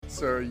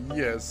sir,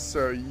 yes,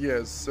 sir,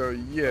 yes, sir,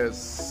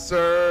 yes,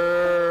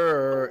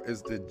 sir.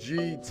 It's the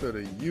G to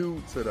the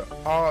U to the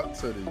R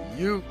to the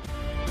U.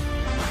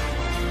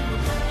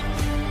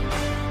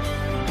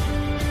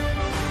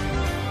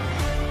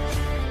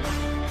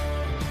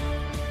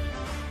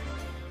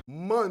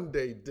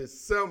 Monday,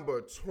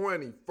 December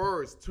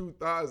 21st,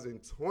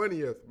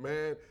 2020,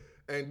 man.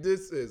 And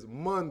this is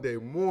Monday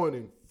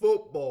Morning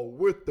Football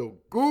with the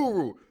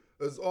Guru.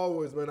 As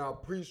always, man, I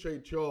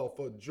appreciate y'all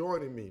for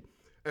joining me.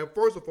 And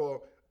first of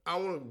all, I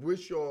want to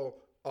wish y'all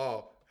a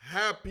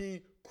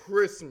happy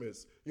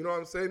Christmas. You know what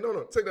I'm saying?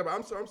 No, take that back.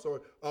 I'm sorry.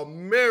 A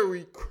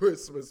Merry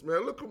Christmas,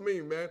 man. Look at me,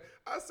 man.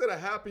 I said a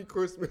happy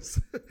Christmas.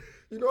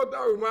 You know what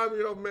that reminds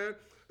me of, man?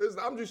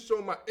 I'm just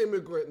showing my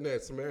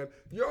immigrantness, man.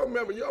 Y'all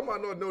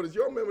might not know this.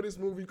 Y'all remember this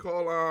movie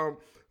called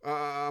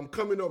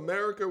Coming to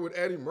America with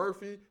Eddie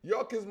Murphy?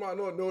 Y'all kids might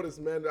not know this,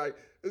 man. Like,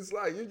 it's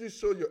like you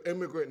just show your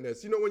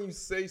immigrantness. You know when you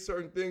say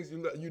certain things,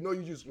 you know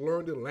you just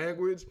learned the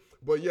language,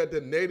 but yet the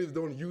natives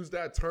don't use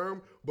that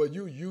term, but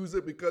you use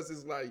it because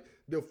it's like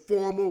the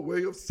formal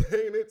way of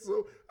saying it.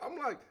 So I'm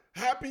like,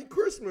 Happy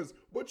Christmas.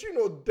 But you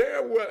know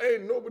damn well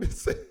ain't nobody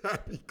say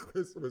Happy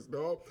Christmas,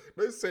 dog.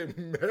 They say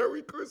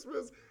Merry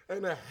Christmas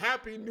and a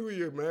Happy New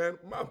Year, man.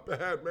 My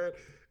bad, man.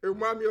 It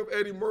reminded me of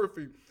Eddie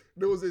Murphy.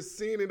 There was a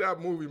scene in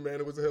that movie,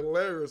 man. It was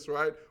hilarious,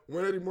 right?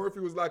 When Eddie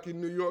Murphy was like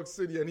in New York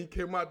City and he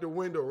came out the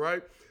window,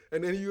 right?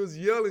 And then he was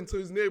yelling to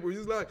his neighbor.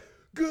 He's like,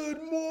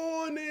 "Good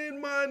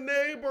morning, my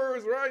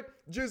neighbors," right?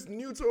 Just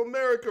new to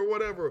America,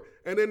 whatever.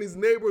 And then his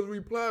neighbors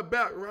replied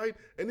back, right?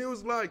 And he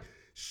was like,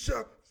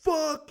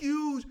 "Fuck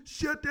you,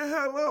 shut the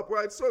hell up,"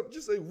 right? So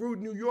just a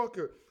rude New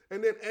Yorker.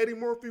 And then Eddie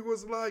Murphy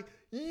was like,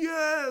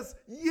 yes,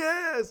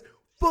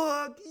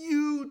 fuck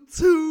you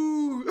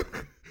too.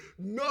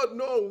 Not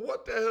knowing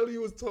what the hell he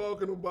was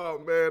talking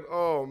about, man.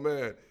 Oh,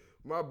 man.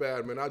 My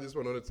bad, man. I just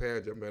went on a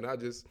tangent, man.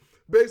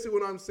 Basically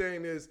what I'm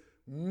saying is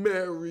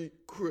Merry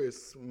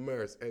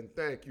Christmas. And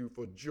thank you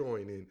for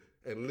joining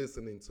and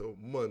listening to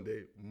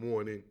Monday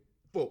Morning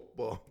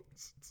Football.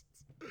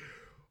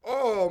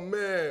 Oh,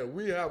 man,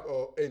 we have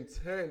an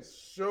intense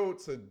show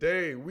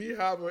today. We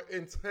have an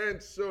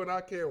intense show, and I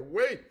can't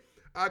wait.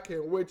 I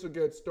can't wait to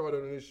get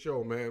started on this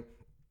show, man.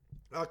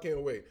 I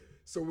can't wait.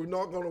 So we're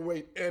not going to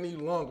wait any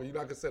longer.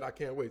 Like I said, I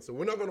can't wait. So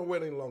we're not going to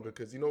wait any longer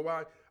because you know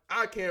why?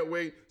 I can't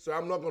wait, so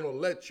I'm not going to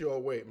let y'all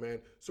wait, man.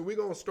 So we're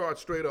going to start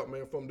straight up,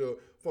 man, from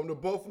the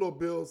Buffalo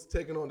Bills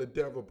taking on the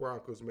Denver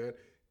Broncos, man.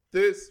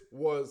 This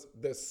was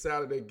the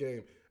Saturday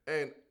game.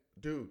 And,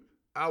 dude,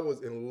 I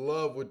was in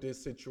love with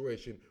this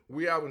situation.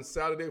 We having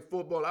Saturday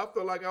football. I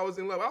felt like I was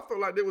in love. I felt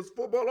like there was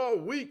football all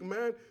week,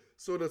 man.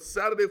 So the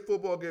Saturday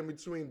football game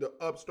between the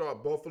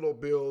upstart Buffalo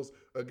Bills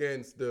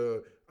against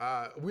the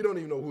we don't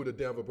even know who the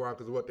Denver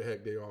Broncos, what the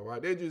heck they are,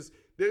 right? They're just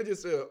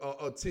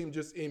a team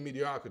just in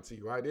mediocrity,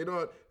 right? They're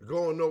not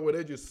going nowhere.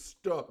 They're just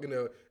stuck in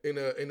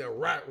a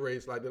rat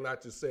race, like they like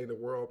to say in the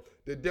world.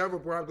 The Denver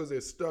Broncos are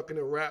stuck in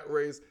a rat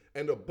race,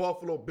 and the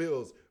Buffalo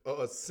Bills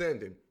are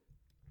ascending.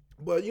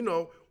 But, you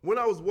know, when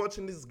I was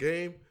watching this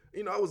game,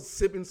 you know, I was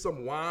sipping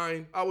some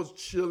wine. I was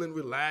chilling,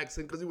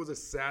 relaxing, because it was a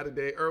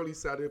Saturday, early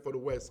Saturday for the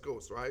West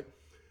Coast, right?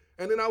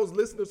 And then I was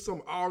listening to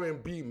some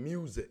R&B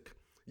music.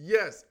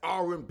 Yes,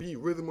 R&B,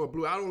 rhythm and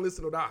blues. I don't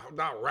listen to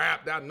that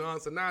rap, that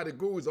nonsense. Nah, the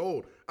Guru's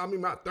old. I'm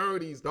in my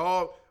 30s,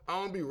 dog.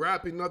 I don't be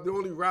rapping nothing. The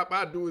only rap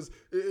I do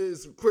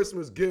is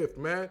Christmas gift,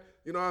 man.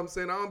 You know what I'm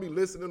saying? I don't be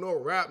listening to no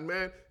rap,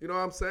 man. You know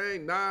what I'm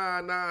saying?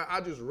 Nah,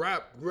 I just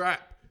rap.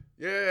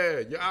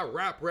 Yeah, I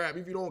rap.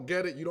 If you don't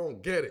get it, you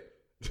don't get it.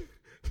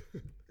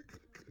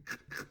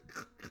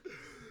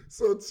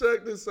 So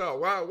check this out.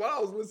 While I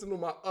was listening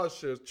to my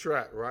Usher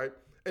track, right?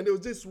 And there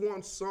was this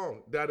one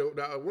song that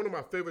one of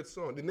my favorite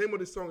songs. The name of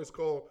the song is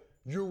called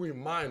 "You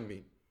Remind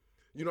Me."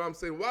 You know what I'm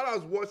saying? While I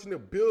was watching the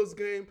Bills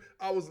game,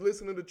 I was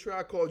listening to the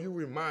track called "You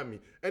Remind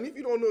Me." And if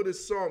you don't know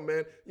this song,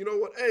 man, you know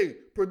what? Hey,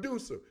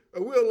 producer,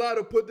 are we allowed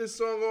to put this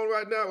song on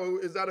right now, or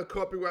is that a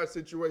copyright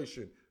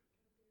situation?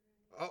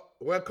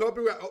 Well,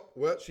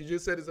 she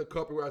just said it's a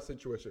copyright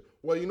situation.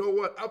 Well, you know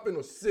what? I'm going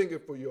to sing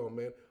it for y'all,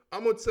 man.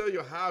 I'm going to tell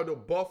you how the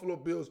Buffalo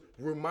Bills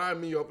remind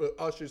me of the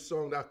Usher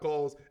song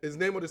his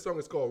name of the song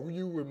is called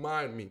 "You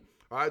Remind Me."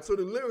 All right, so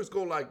the lyrics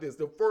go like this.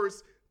 The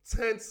first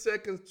 10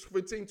 seconds,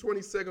 15,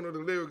 20 seconds of the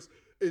lyrics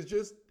is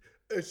just,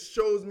 it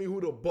shows me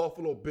who the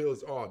Buffalo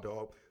Bills are,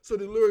 dog. So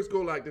the lyrics go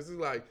like this. It's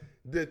like,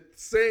 the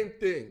same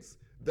things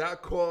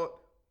that caught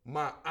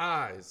my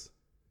eyes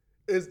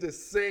is the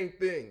same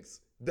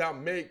things that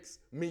makes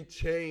me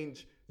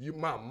change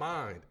my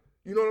mind.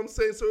 You know what I'm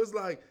saying? So it's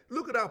like,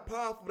 look at how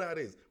powerful that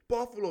is.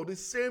 Buffalo, the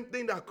same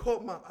thing that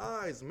caught my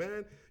eyes,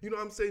 man. You know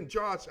what I'm saying?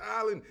 Josh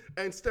Allen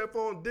and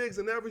Stephon Diggs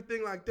and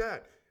everything like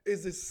that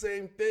is the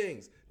same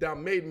things that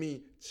made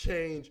me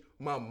change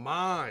my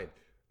mind.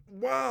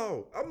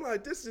 Wow. I'm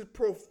like, this is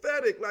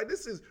prophetic. Like,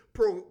 this is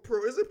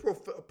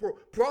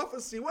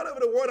prophecy?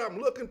 Whatever the word I'm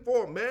looking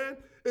for, man.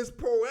 It's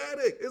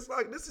poetic. It's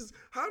like,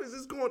 how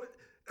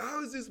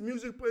is this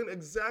music playing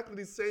exactly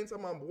the same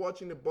time I'm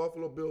watching the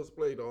Buffalo Bills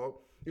play, dog?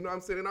 You know what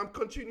I'm saying? And I'm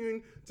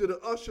continuing to the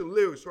Usher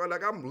lyrics, right?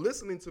 Like I'm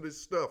listening to this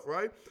stuff,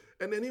 right?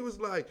 And then he was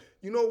like,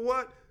 you know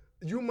what?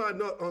 You might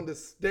not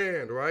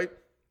understand, right?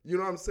 You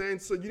know what I'm saying?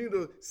 So you need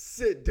to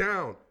sit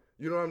down,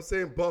 you know what I'm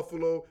saying,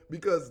 Buffalo,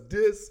 because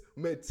this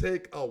may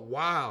take a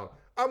while.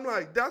 I'm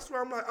like, that's why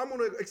I'm like, I'm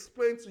going to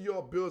explain to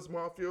y'all, Bills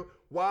Mafia,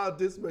 why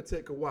this may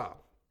take a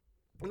while.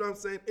 You know what I'm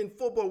saying? In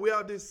football, we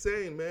have this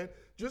saying, man,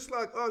 just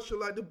like Usher,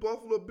 like the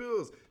Buffalo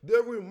Bills,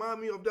 they remind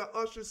me of that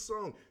Usher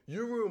song.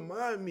 You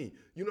remind me,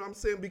 you know what I'm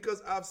saying?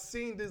 Because I've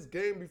seen this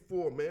game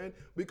before, man.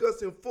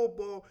 Because in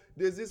football,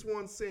 there's this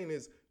one saying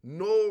is,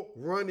 no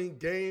running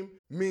game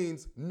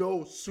means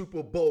no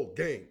Super Bowl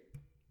game.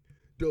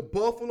 The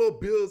Buffalo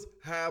Bills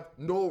have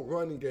no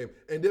running game,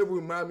 and they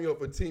remind me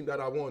of a team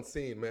that I once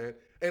seen, man.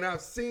 And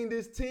I've seen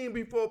this team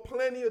before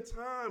plenty of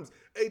times.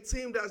 A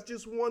team that's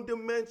just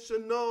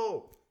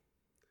one-dimensional.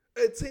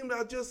 A team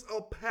that's just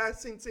a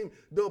passing team.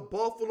 The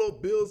Buffalo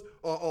Bills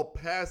are a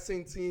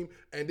passing team,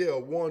 and they're a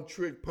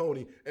one-trick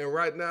pony. And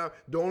right now,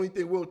 the only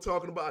thing we're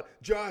talking about,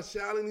 Josh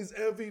Allen is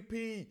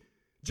MVP.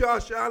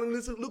 Josh Allen,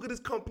 listen, look at his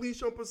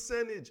completion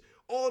percentage.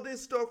 All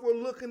this stuff we're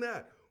looking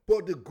at.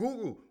 But the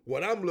Guru,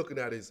 what I'm looking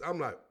at is, I'm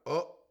like,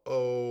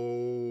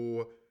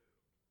 uh-oh,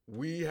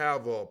 we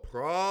have a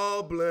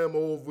problem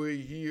over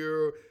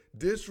here.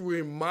 This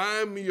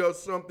remind me of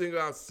something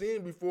I've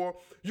seen before.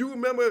 You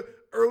remember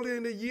earlier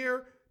in the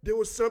year, there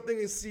was something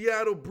in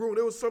Seattle brewing.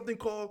 There was something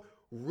called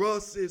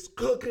Russ is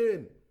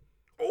Cooking.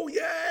 Oh,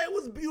 yeah, it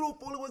was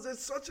beautiful. It was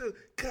such a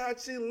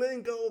catchy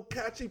lingo,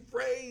 catchy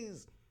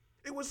phrase.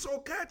 It was so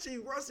catchy.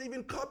 Russ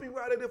even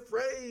copyrighted the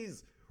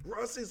phrase.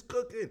 Russ is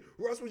cooking.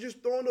 Russ was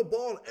just throwing the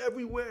ball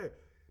everywhere.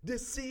 The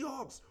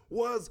Seahawks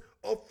was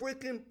a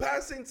freaking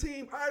passing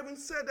team. I even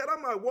said that.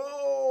 I'm like,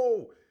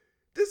 whoa,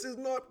 this is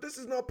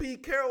not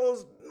Pete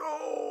Carroll's.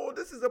 No,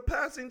 this is a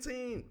passing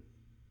team.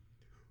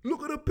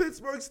 Look at the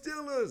Pittsburgh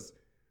Steelers.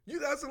 You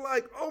guys are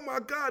like, oh my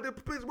God,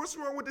 what's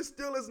wrong with the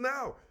Steelers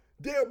now?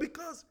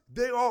 Because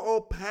they are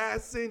a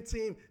passing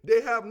team.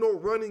 They have no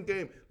running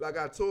game. Like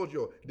I told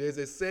you, there's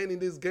a saying in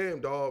this game,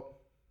 dog.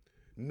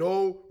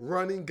 No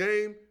running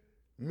game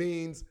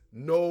means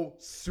no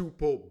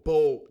Super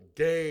Bowl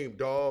game,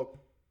 dog.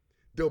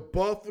 The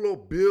Buffalo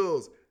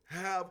Bills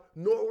have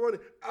no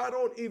running. I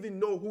don't even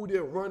know who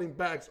their running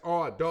backs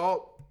are,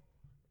 dog.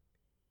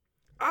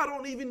 I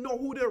don't even know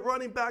who their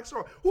running backs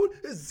are. Who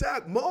is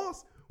Zach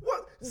Moss?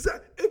 What?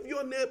 Zach, if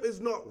your name is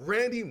not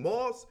Randy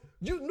Moss,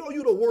 you know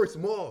you're the worst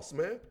Moss,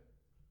 man.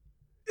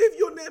 If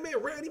your name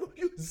ain't Randy Moss,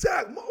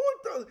 Zach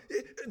Moss.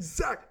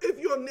 Zach, if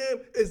your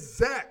name is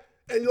Zach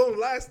and your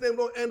last name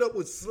don't end up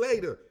with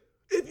Slater,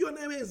 if your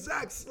name ain't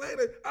Zach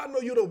Slater, I know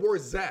you're the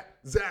worst Zach.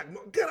 Zach,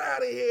 get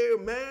out of here,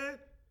 man.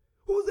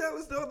 Who's that?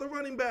 Is the other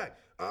running back?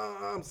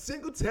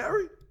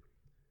 Singletary?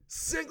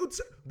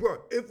 Singletary?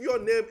 Bro, if your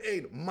name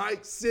ain't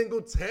Mike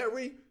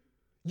Singletary,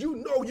 you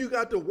know you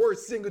got the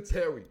worst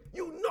Singletary.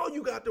 You know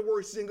you got the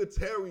worst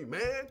Singletary,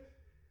 man.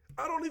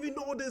 I don't even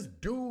know this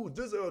dude.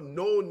 This is a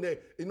no name.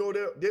 You know,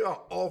 they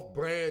are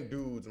off-brand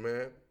dudes,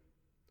 man.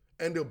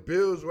 And the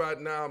Bills right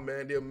now,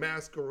 man, they're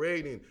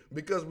masquerading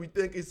because we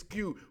think it's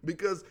cute.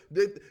 Because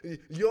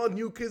your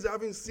new kids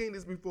haven't seen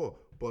this before.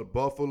 But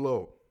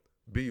Buffalo,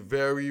 be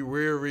very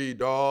weary,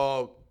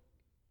 dog.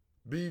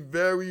 Be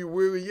very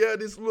weary. Yeah,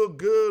 this look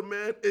good,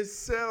 man. It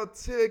sell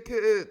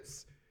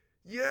tickets.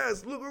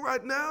 Yes, look at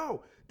right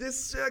now.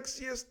 This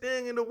sexiest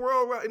thing in the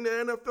world right in the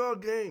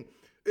NFL game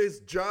is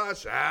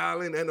Josh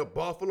Allen and the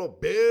Buffalo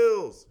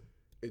Bills.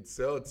 It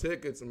sell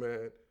tickets,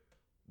 man.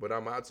 But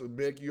I'm out to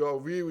make you a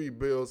weary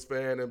Bills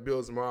fan and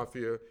Bills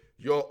Mafia.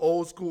 Your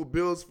old school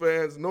Bills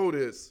fans know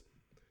this.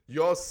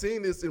 Y'all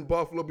seen this in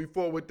Buffalo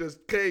before with this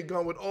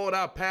K-gun with all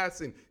that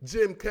passing.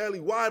 Jim Kelly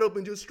wide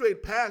open, just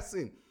straight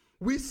passing.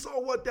 We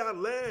saw what that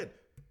led.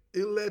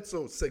 It led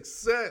to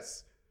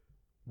success,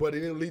 but it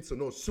didn't lead to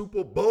no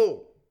Super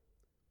Bowl.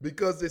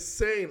 Because the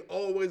saying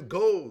always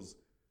goes,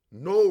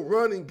 no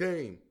running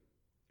game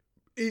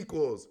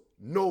equals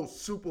no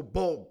Super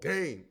Bowl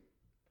game.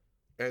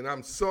 And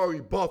I'm sorry,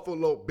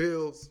 Buffalo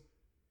Bills,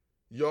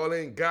 y'all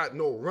ain't got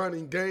no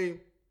running game,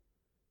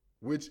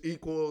 which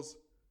equals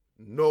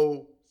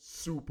no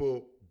Super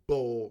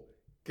Bowl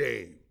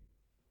game.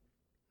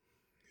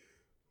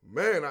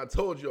 Man, I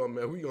told y'all,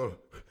 man,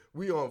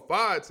 we on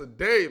fire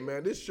today,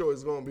 man. This show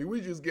is gonna be, we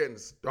just getting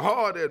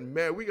started,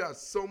 man. We got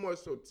so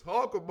much to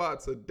talk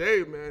about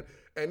today, man.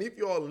 And if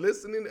y'all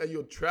listening and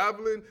you're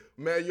traveling,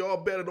 man, y'all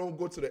better don't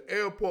go to the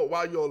airport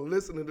while you're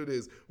listening to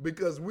this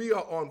because we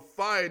are on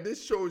fire.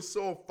 This show is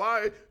so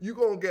fire, you're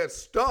going to get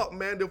stuck,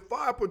 man. The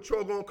fire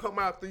patrol going to come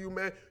after you,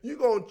 man. You're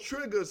going to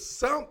trigger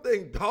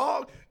something,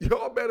 dog.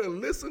 Y'all better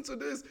listen to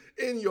this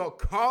in your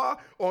car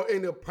or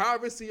in the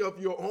privacy of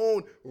your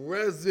own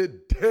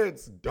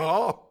residence,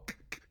 dog.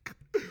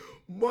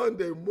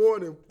 Monday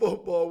morning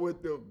football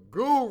with the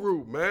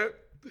Guru, man.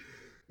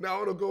 Now I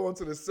want to go on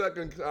to the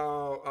second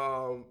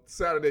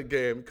Saturday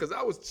game because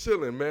I was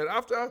chilling, man.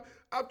 After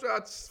I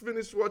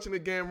finished watching the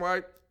game,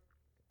 right,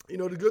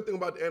 The good thing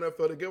about the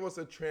NFL, they give us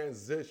a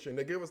transition.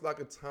 They give us like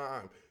a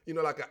time,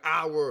 like an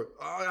hour.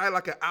 I had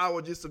like an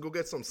hour just to go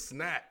get some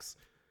snacks.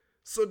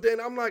 So then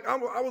I'm like, I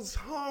was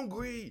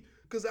hungry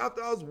because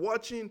after I was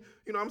watching,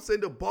 I'm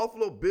saying the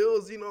Buffalo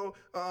Bills,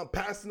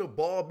 passing the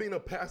ball, being a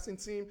passing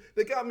team,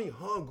 they got me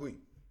hungry.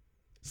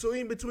 So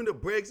in between the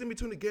breaks, in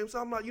between the games, so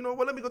I'm like,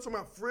 let me go to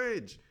my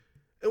fridge.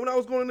 And when I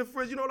was going in the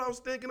fridge, you know what I was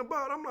thinking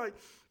about? I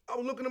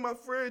was looking at my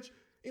fridge.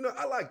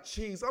 I like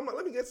cheese. I'm like,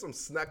 let me get some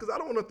snack because I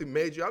don't want nothing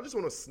major. I just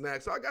want a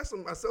snack. So I got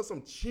myself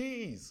some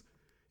cheese.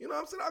 You know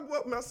what I'm saying? I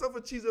bought myself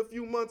a cheese a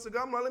few months ago.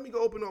 I'm like, let me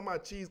go open up my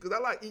cheese because I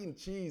like eating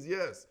cheese,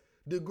 yes.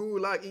 The Guru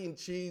like eating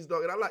cheese,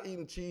 dog. And I like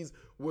eating cheese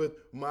with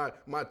my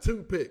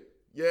toothpick.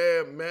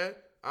 Yeah, man.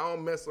 I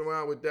don't mess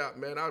around with that,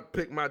 man. I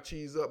pick my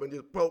cheese up and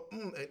just poke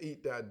and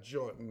eat that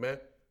joint, man.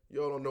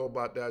 Y'all don't know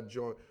about that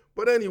joint.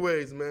 But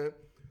anyways, man.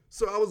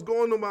 So I was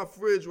going to my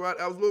fridge, right?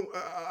 I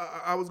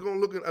was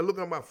going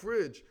looking at my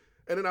fridge.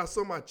 And then I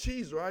saw my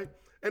cheese, right?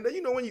 And then,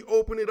 when you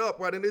open it up,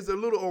 right, and there's a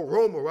little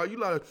aroma, right? You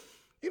like,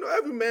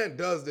 every man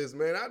does this,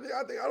 man. I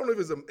think, I don't know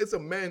if it's a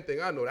man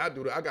thing. I know that. I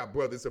do that. I got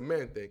brothers. It's a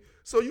man thing.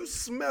 So you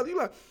smell,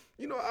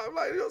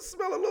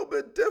 smell a little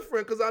bit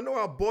different because I know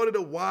I bought it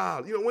a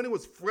while. When it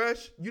was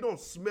fresh, you don't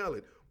smell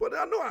it. But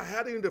I know I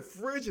had it in the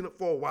fridge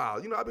for a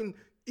while. I've been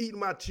eating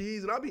my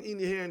cheese and I've been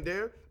eating it here and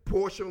there,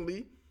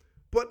 portionally.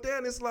 But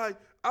then it's like,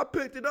 I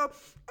picked it up.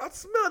 I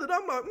smelled it.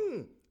 I'm like,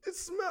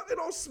 it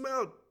don't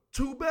smell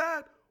too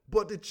bad,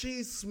 but the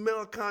cheese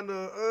smelled kind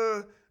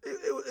of,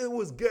 it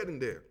was getting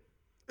there.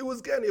 It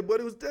was getting there, but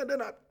it was there. Then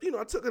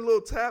I took a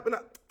little tap and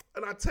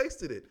I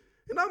tasted it.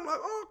 And I'm like,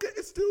 oh, okay,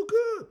 it's still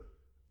good.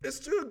 It's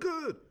still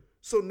good.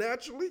 So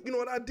naturally, you know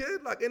what I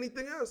did? Like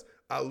anything else,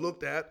 I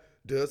looked at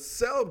the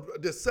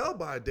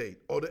sell-by date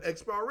or the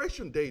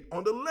expiration date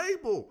on the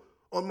label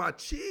on my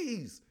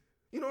cheese.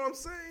 You know what I'm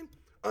saying?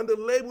 On the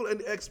label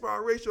and the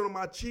expiration on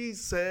my cheese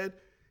said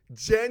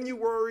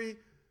January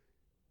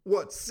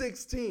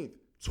 16th,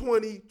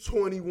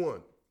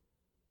 2021.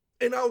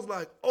 And I was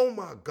like, oh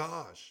my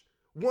gosh.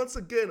 Once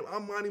again,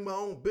 I'm minding my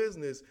own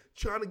business,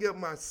 trying to get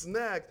my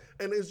snack,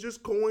 and it's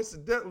just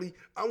coincidentally,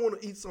 I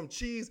want to eat some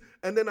cheese,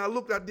 and then I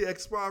looked at the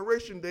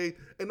expiration date,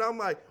 and I'm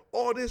like,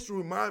 all this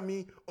remind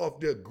me of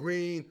the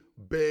Green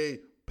Bay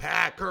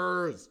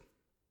Packers.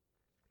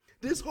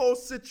 This whole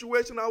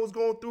situation I was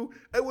going through,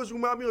 it was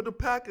remind me of the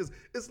Packers.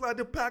 It's like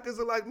the Packers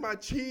are like my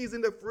cheese in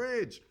the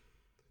fridge.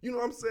 You know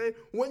what I'm saying?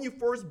 When you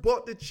first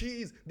bought the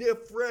cheese, they're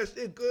fresh,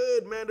 they're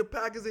good, man. The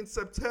Packers in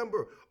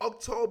September,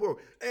 October.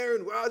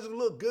 Aaron Rodgers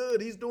look good.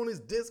 He's doing his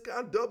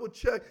discount double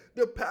check.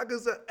 The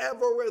Packers are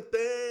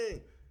everything.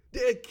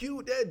 They're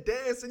cute, they're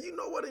dancing. You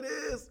know what it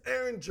is,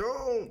 Aaron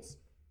Jones.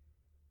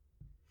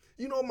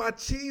 My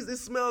cheese, it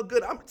smells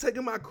good. I'm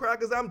taking my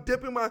crackers, I'm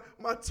dipping my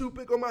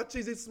toothpick on my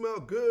cheese, it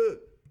smells good.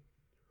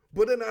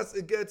 But then as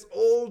it gets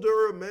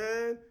older,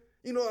 man,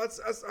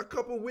 as a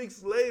couple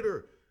weeks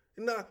later,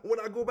 now, when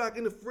I go back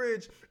in the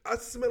fridge, I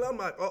smell, I'm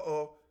like,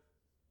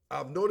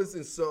 I'm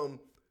noticing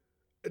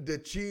the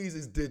cheese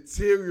is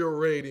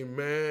deteriorating,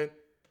 man.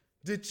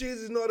 The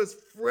cheese is not as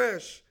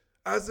fresh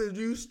as it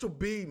used to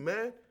be,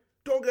 man.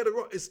 Don't get it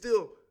wrong. It's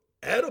still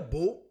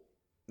edible.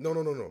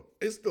 No.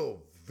 It's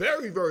still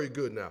very, very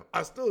good now.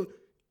 I still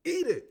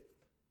eat it.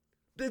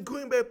 The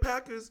Green Bay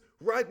Packers,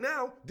 right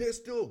now, they're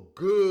still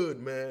good,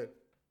 man.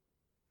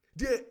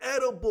 They're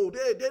edible.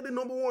 They're the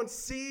number one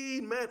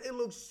seed, man. It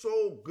looks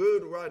so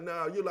good right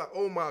now. You're like,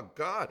 oh my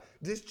God,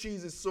 this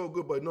cheese is so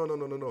good. But no.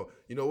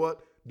 You know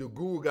what? The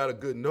Guru got a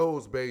good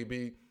nose,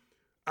 baby.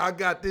 I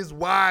got this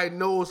wide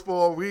nose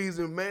for a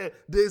reason, man.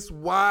 This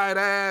wide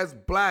ass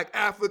black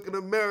African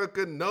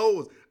American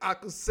nose. I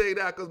could say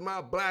that because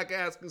my black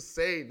ass could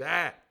say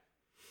that.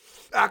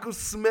 I could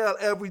smell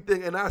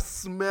everything, and I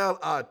smell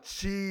a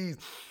cheese.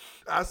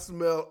 I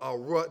smell a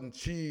rotten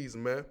cheese,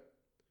 man.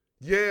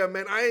 Yeah,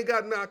 man, I ain't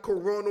got no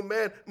corona,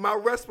 man. My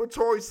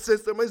respiratory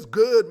system is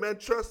good, man.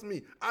 Trust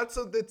me. I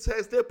took the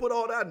test. They put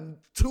all that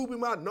tube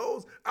in my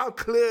nose. I'm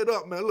cleared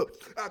up, man.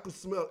 Look, I could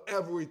smell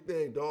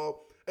everything, dog.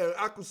 And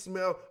I could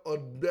smell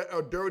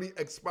a dirty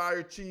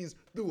expired cheese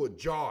through a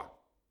jar.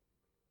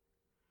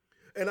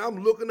 And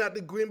I'm looking at the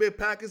Green Bay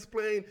Packers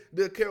playing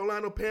the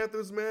Carolina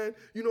Panthers, man.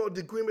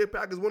 The Green Bay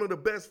Packers, one of the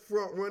best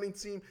front-running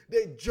teams.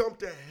 They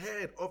jumped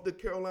ahead of the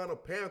Carolina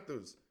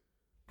Panthers.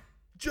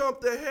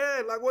 Jumped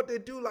ahead like what they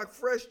do, like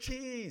fresh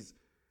cheese.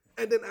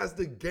 And then as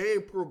the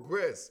game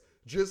progressed,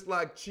 just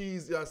like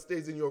cheese that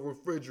stays in your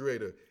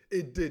refrigerator,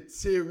 it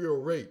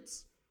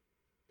deteriorates.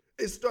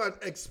 It starts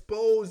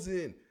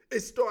exposing. It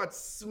starts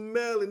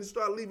smelling. It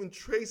starts leaving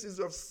traces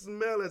of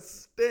smell and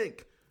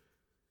stink.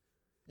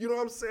 You know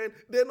what I'm saying?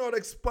 They're not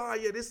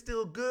expired. It's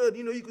still good.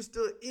 You can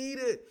still eat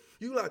it.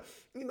 You like,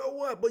 you know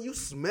what? But you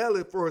smell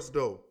it first,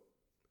 though.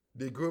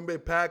 The Green Bay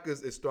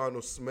Packers is starting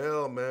to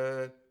smell,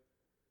 man.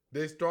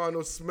 They starting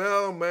to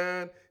smell,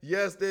 man.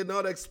 Yes, they're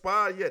not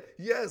expired yet.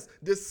 Yes,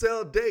 the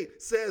sell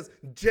date says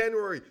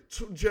January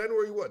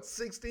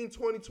 16,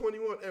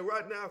 2021. And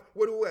right now,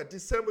 what are we at?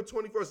 December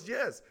 21st.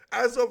 Yes,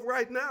 as of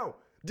right now,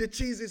 the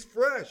cheese is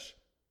fresh.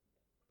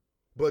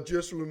 But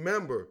just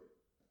remember,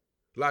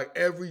 Like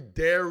every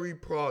dairy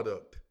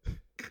product,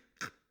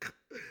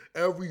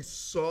 every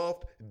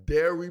soft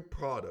dairy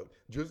product,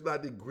 just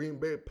like the Green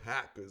Bay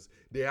Packers,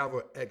 they have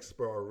an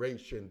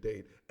expiration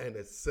date and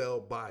a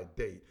sell-by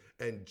date.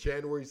 And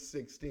January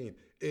 16th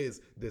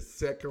is the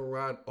second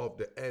round of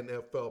the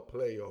NFL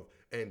playoff.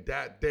 And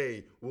that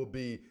day will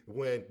be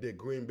when the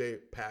Green Bay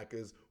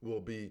Packers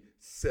will be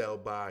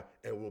sell-by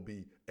and will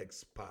be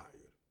expired.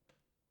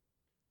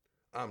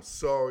 I'm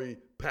sorry,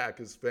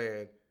 Packers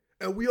fan.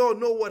 And we all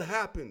know what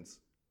happens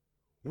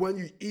when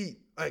you eat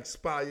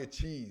expired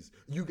cheese.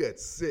 You get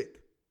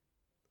sick.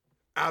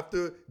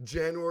 After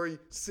January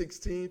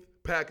 16th,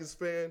 Packers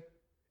fan,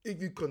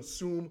 if you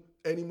consume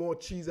any more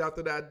cheese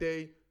after that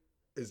day,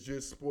 it's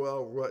just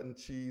spoiled, rotten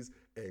cheese,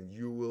 and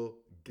you will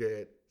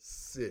get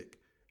sick.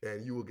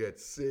 And you will get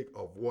sick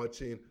of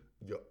watching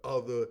your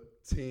other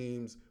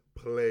teams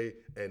play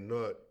and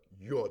not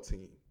your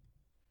team.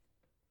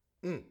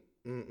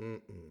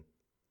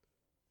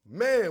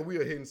 Man, we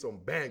are hitting some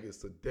bangers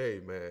today,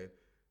 man.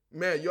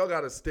 Man, y'all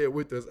got to stay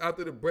with us.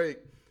 After the break,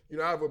 I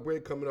have a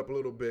break coming up a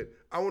little bit.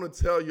 I want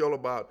to tell y'all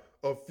about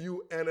a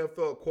few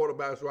NFL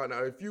quarterbacks right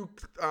now. A few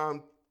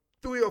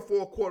 3 or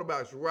 4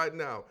 quarterbacks right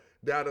now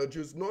that are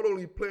just not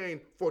only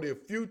playing for their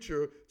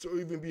future to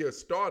even be a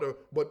starter,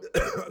 but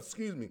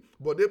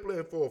but they're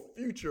playing for a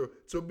future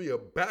to be a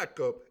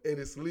backup in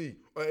this league,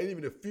 or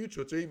even the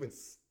future to even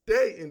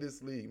stay in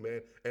this league,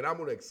 man. And I'm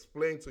gonna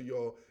explain to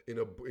y'all in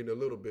a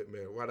little bit,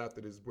 man, right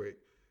after this break.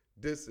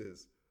 This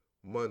is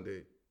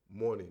Monday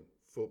Morning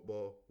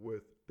Football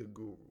with the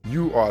Guru.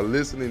 You are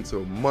listening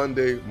to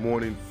Monday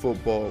Morning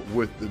Football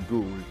with the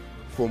Guru.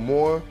 For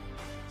more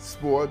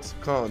sports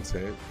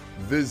content,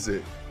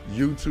 visit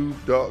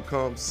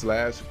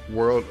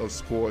youtube.com/World of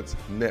Sports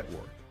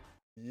Network.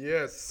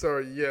 Yes,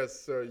 sir. Yes,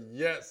 sir.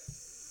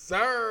 Yes,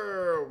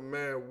 sir.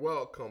 Man,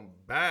 welcome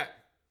back.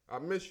 I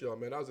miss y'all,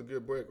 man. That was a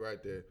good break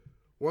right there.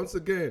 Once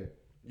again,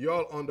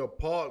 y'all on the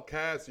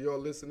podcast, y'all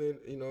listening,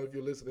 if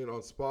you're listening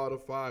on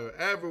Spotify or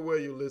everywhere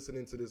you're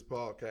listening to this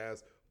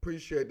podcast,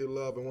 appreciate the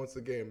love. And once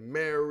again,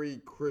 Merry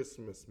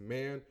Christmas,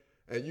 man.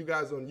 And you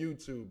guys on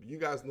YouTube, you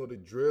guys know the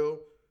drill.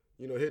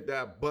 Hit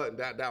that button,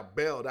 that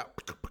bell, that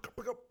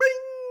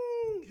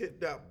bing, hit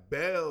that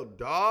bell,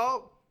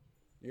 dog.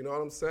 You know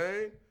what I'm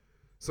saying?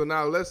 So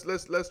now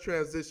let's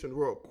transition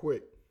real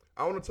quick.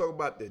 I want to talk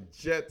about the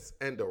Jets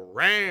and the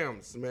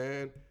Rams,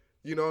 man.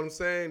 You know what I'm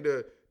saying?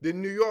 The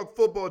New York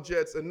Football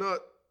Jets are not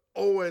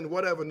 0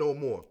 whatever no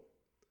more.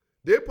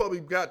 They probably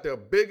got the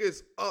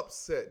biggest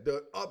upset,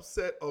 the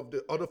upset of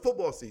the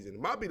football season.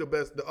 It might be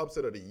the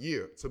upset of the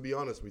year, to be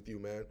honest with you,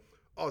 man.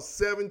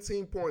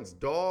 17 points,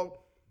 dog,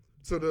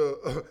 to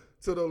the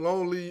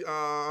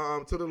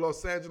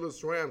Los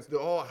Angeles Rams, the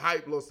all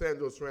hype Los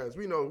Angeles Rams.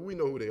 We know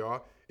who they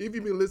are. If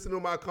you've been listening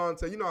to my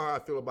content, you know how I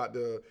feel about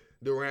the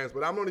Rams,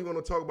 but I'm only going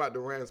to talk about the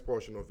Rams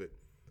portion of it.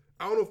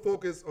 I want to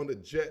focus on the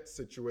Jets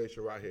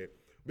situation right here,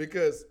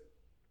 because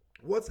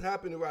what's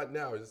happening right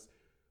now is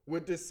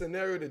with this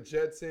scenario the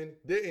Jets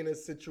they're in a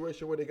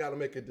situation where they got to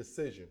make a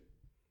decision.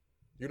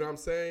 You know what I'm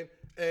saying?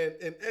 And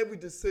in every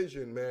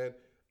decision, man,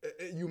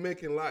 you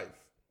make in life,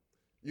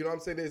 you know what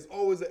I'm saying? There's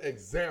always an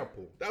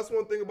example. That's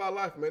one thing about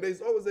life, man.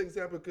 There's always an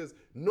example because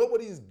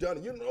nobody's done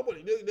it.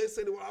 They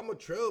say, well, I'm a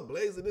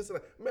trailblazer, this and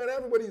that. Man,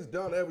 everybody's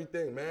done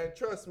everything, man.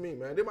 Trust me,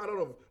 man. They might not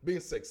have been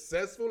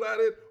successful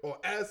at it or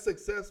as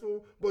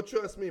successful, but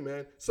trust me,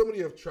 man. Somebody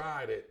have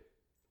tried it.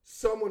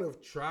 Someone have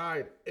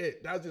tried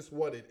it. That's just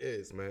what it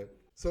is, man.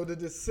 So the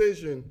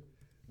decision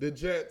the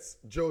Jets,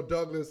 Joe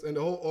Douglas, and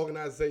the whole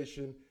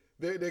organization,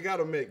 they got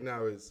to make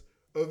now is,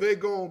 are they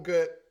going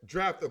to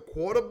draft a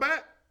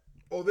quarterback,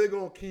 or they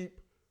going to keep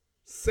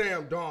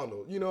Sam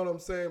Darnold? You know what I'm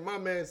saying? My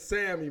man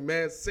Sammy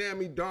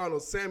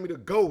Darnold, Sammy the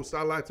Ghost,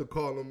 I like to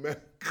call him, man.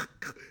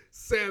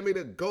 Sammy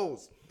the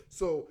Ghost.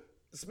 So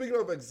speaking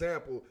of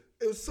example,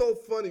 it was so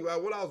funny,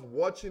 right? When I was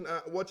watching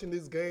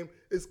this game,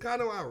 it's kind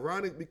of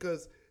ironic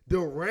because the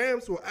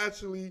Rams were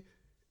actually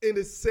in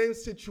the same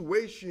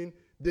situation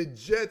the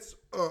Jets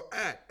are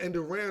at, and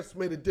the Rams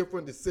made a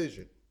different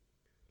decision.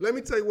 Let me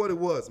tell you what it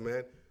was,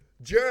 man.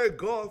 Jared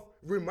Goff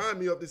reminded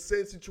me of the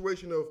same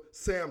situation of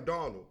Sam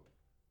Darnold.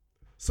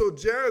 So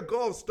Jared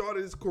Goff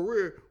started his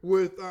career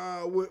with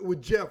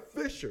Jeff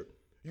Fisher.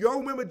 Y'all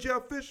remember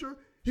Jeff Fisher?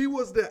 He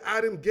was the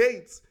Adam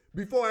Gates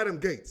before Adam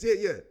Gates.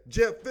 Yeah.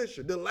 Jeff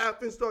Fisher, the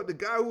laughing stock, the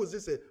guy who was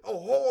just a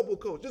horrible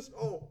coach, just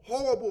a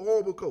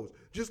horrible coach,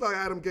 just like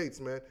Adam Gates,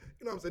 man.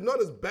 You know what I'm saying? Not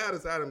as bad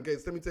as Adam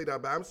Gates. Let me take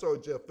that back. I'm sorry,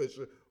 Jeff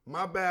Fisher.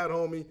 My bad,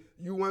 homie.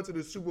 You went to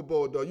the Super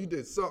Bowl, dog. You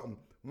did something.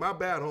 My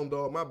bad, home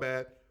dog. My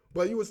bad.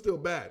 But you were still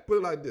bad. Put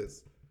it like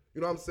this. You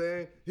know what I'm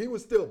saying? He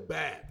was still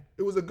bad.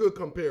 It was a good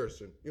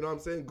comparison. You know what I'm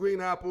saying? Green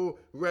apple,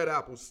 red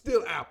apple.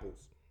 Still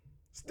apples.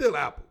 Still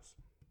apples.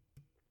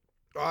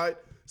 All right?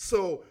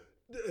 So,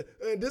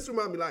 and this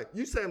reminds me, like,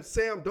 you said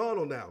Sam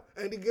Darnold now.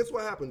 And then guess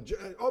what happened?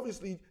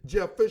 Obviously,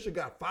 Jeff Fisher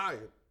got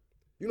fired.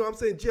 You know what I'm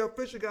saying? Jeff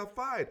Fisher got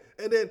fired.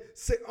 And then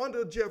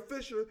under Jeff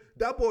Fisher,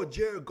 that boy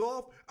Jared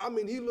Goff, I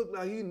mean, he looked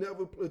like he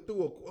never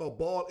threw a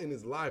ball in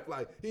his life.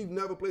 Like, he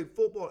never played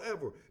football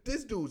ever.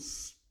 This dude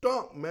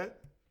stunk, man.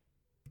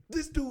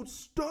 This dude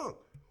stunk.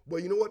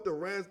 But you know what the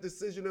Rams'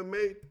 decision they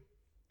made?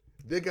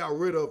 They got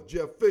rid of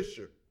Jeff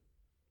Fisher.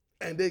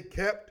 And they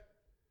kept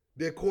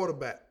their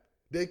quarterback.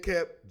 They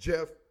kept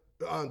Jared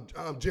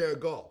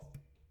Goff.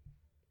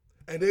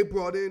 And they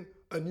brought in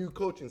a new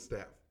coaching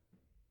staff.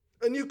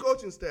 A new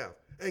coaching staff.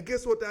 And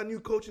guess what that new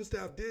coaching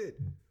staff did?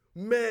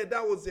 Man,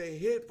 that was a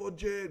hit for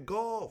Jared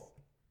Goff.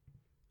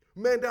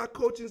 Man, that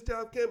coaching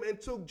staff came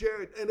and took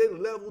Jared, and they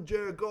leveled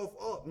Jared Goff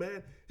up,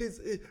 man.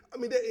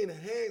 That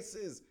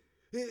enhances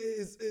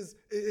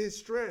his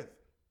strength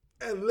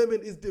and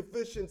limit his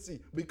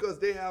deficiency because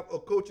they have a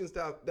coaching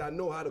staff that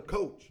know how to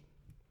coach,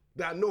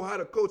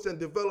 and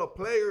develop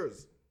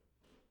players.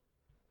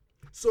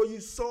 So you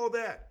saw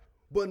that.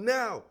 But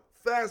now,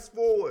 fast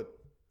forward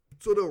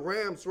to the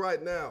Rams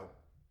right now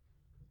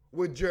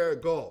with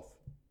Jared Goff.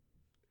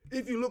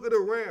 If you look at the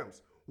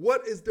Rams,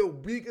 what is the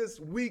biggest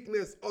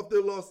weakness of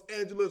the Los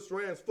Angeles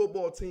Rams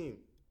football team?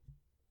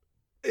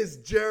 It's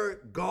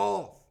Jared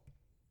Goff.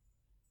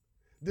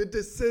 The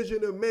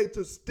decision they made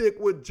to stick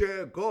with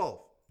Jared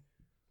Goff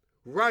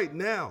right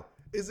now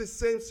is the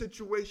same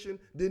situation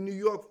the New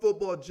York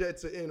Football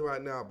Jets are in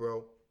right now,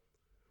 bro.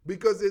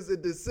 Because there's a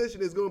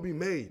decision that's going to be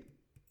made.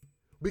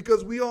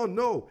 Because we all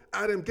know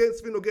Adam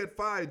Gase finna get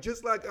fired,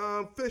 just like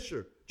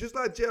Fisher, just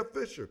like Jeff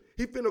Fisher.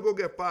 He finna go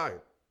get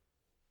fired.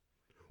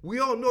 We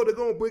all know they're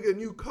going to bring a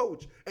new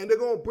coach, and they're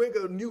going to bring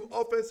a new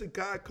offensive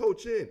guy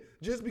coach in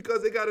just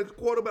because they got a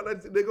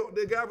quarterback.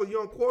 They got a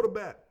young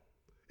quarterback.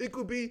 It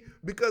could be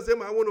because they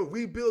might want to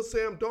rebuild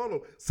Sam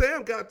Darnold.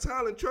 Sam got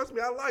talent. Trust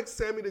me, I like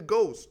Sammy the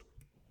Ghost.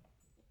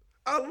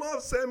 I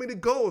love Sammy the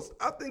Ghost.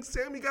 I think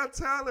Sammy got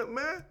talent,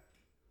 man.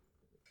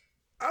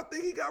 I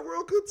think he got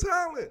real good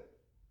talent.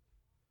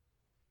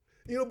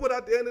 But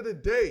at the end of the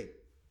day,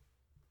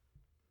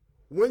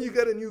 when you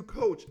get a new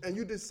coach and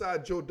you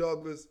decide, Joe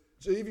Douglas,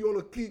 so if you want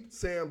to keep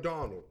Sam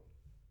Darnold,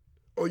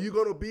 are you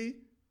going to be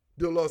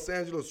the Los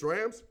Angeles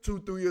Rams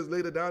 2-3 years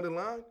later down the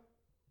line?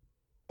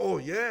 Oh,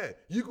 yeah.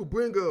 You could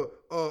bring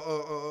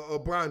a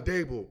Brian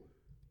Dable.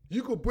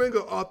 You could bring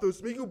a Arthur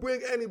Smith. You could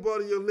bring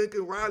anybody, a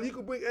Lincoln Riley. You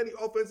could bring any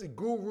offensive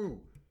guru.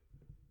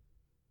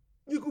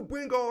 You could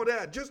bring all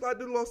that, just like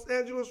the Los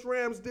Angeles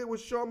Rams did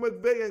with Sean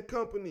McVay and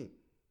company.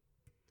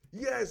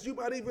 Yes, you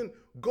might even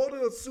go to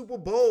the Super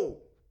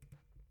Bowl.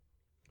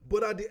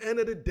 But at the end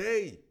of the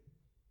day,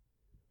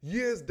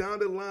 years down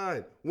the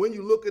line, when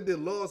you look at the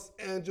Los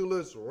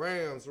Angeles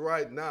Rams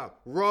right now,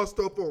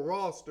 roster for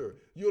roster,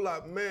 you're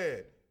like,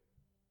 man,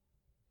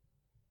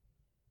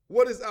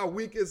 what is our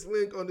weakest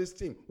link on this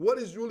team? What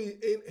is really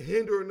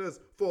hindering us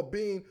for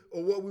being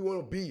or what we want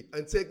to be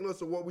and taking us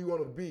to what we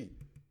want to be?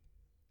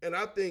 And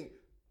I think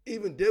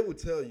even they would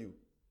tell you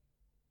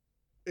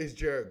it's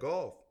Jared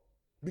Goff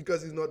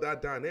because he's not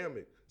that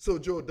dynamic. So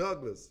Joe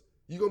Douglas,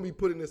 you're going to be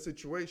put in this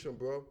situation,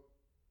 bro.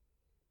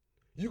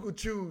 You could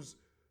choose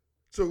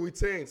to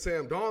retain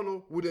Sam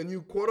Darnold with a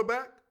new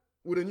quarterback,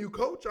 with a new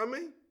coach,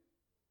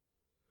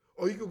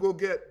 or you could go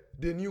get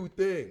the new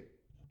thing.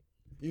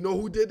 You know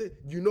who did it?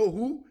 You know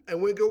who? And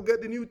when go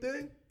get the new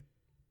thing?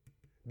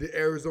 The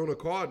Arizona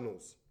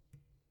Cardinals.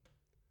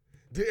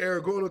 The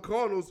Arizona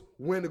Cardinals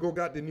went to go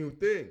got the new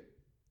thing.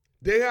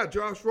 They had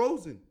Josh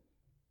Rosen.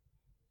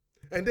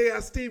 And they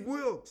had Steve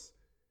Wilkes.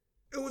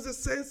 It was the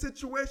same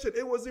situation.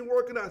 It wasn't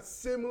working out.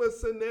 Similar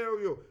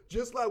scenario,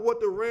 just like what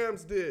the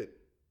Rams did.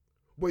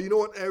 But you know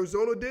what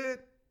Arizona did?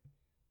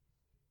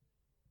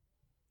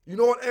 You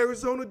know what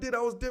Arizona did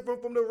that was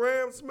different from the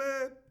Rams,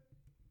 man?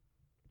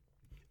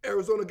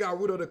 Arizona got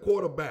rid of the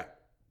quarterback.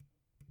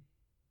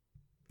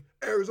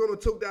 Arizona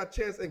took that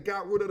chance and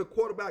got rid of the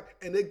quarterback,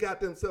 and they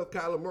got themselves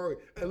Kyler Murray.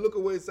 And look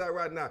at where it's at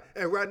right now.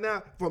 And right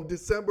now, from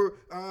December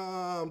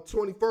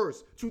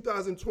 21st,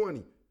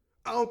 2020,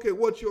 I don't care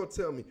what you'll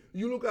tell me.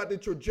 You look at the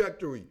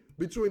trajectory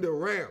between the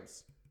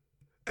Rams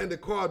and the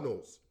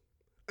Cardinals,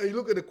 and you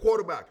look at the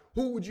quarterback.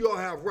 Who would you all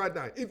have right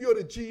now? If you're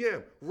the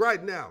GM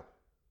right now,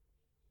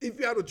 if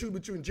you had to choose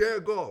between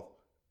Jared Goff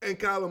and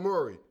Kyler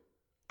Murray,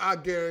 I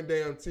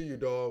guarantee you,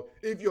 dog,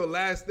 if your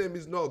last name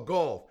is not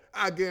Goff,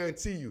 I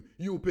guarantee you,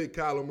 you'll pick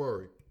Kyler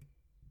Murray.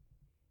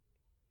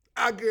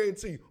 I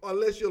guarantee you,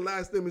 unless your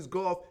last name is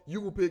Goff, you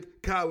will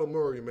pick Kyler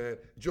Murray, man.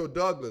 Joe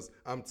Douglas,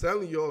 I'm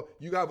telling y'all,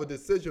 you have a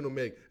decision to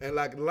make. And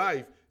like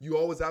life, you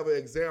always have an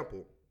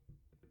example.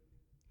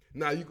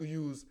 Now, you could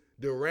use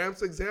the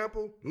Rams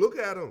example. Look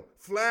at them.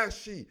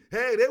 Flashy.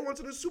 Hey, they went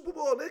to the Super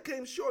Bowl. They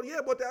came short.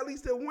 Yeah, but at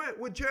least they went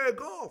with Jared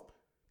Goff.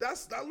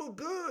 That looked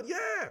good.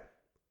 Yeah.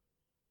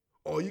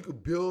 Or you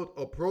could build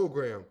a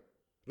program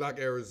like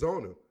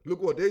Arizona.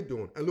 Look what they're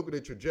doing and look at their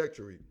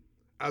trajectory.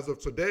 As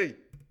of today,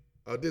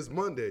 this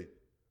Monday,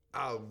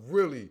 I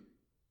really,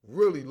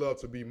 really love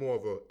to be more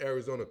of an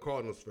Arizona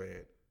Cardinals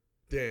fan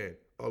than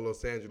a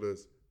Los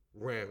Angeles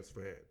Rams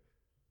fan.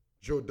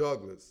 Joe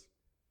Douglas,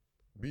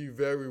 be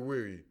very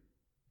wary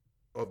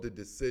of the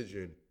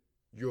decision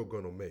you're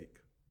going to make.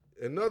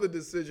 Another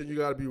decision you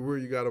got to be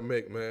wary you got to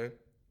make, man.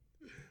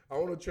 I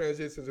want to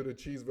transition to the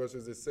Chiefs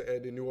versus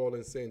the New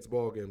Orleans Saints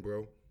ballgame,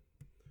 bro.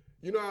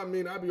 You know what I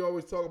mean? I be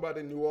always talking about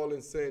the New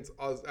Orleans Saints.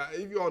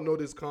 If you all know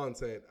this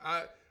content,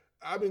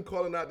 I've been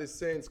calling out the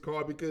Saints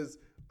card because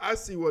I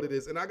see what it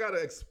is, and I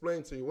gotta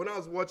explain to you. When I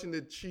was watching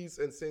the Chiefs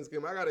and Saints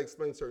game, I gotta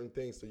explain certain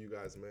things to you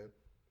guys, man.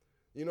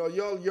 You know,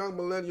 y'all young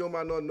millennial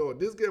might not know.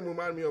 This game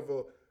reminded me of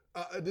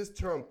this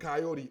term,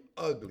 coyote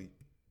ugly.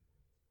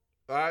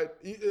 All right,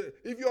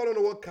 if y'all don't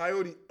know what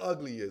coyote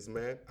ugly is,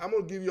 man, I'm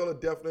gonna give y'all a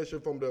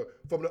definition from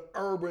the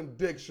Urban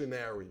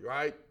Dictionary,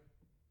 right?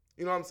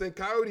 You know what I'm saying?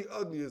 Coyote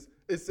ugly is,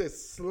 it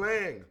says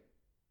slang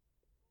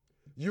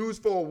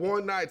used for a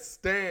one-night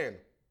stand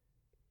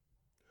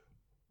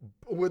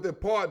with a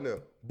partner,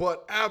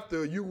 but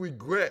after you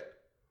regret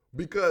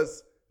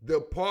because the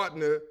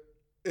partner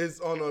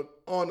is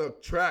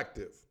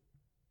unattractive.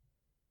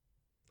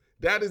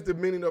 That is the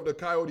meaning of the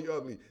coyote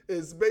ugly.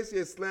 It's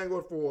basically a slang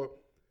word for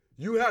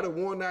you had a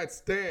one-night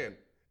stand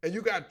and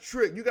you got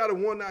tricked. You got a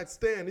one-night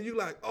stand and you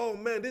like, oh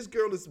man, this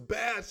girl is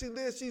bad.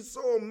 She's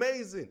so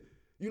amazing.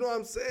 You know what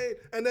I'm saying?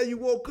 And then you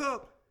woke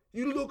up,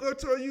 you look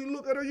at her,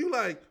 you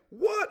like,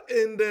 what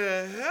in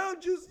the hell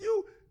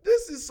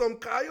this is some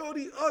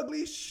coyote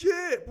ugly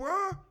shit,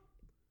 bruh.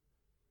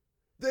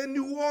 The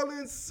New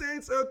Orleans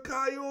Saints are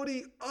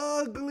coyote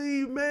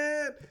ugly,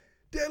 man.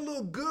 They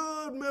look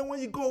good, man, when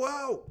you go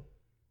out.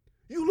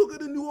 You look at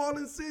the New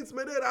Orleans Saints,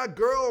 man, they're that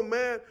girl,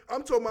 man.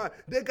 I'm talking about,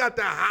 they got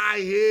the high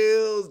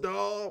heels,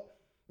 dog.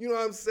 You know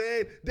what I'm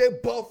saying? They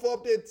buff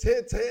up their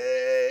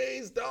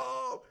titties,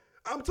 dog.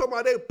 I'm talking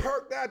about they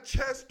perk that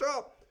chest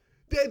up.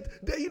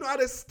 They you know how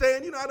they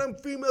stand. You know how them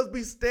females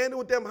be standing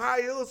with them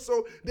high heels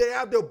so they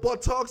have their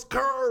buttocks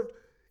curved.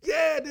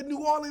 Yeah, the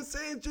New Orleans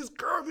Saints just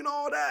curving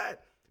all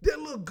that. They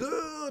look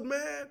good,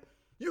 man.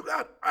 You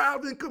got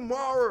Alvin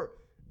Kamara,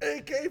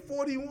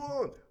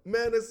 AK-41.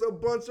 Man, it's a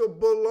bunch of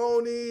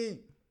baloney.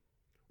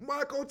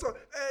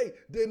 Hey,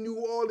 the New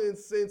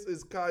Orleans Saints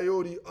is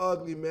coyote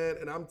ugly, man.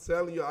 And I'm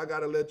telling you, I got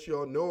to let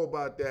y'all know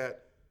about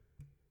that.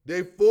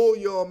 They fool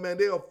y'all, man.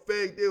 They are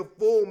fake. They're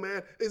fool,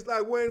 man. It's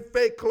like wearing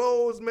fake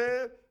clothes,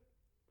 man.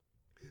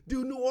 The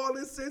New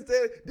Orleans Saints,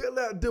 they're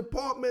like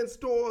department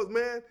stores,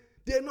 man.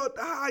 They're not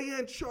the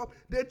high-end shop.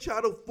 They try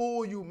to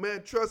fool you,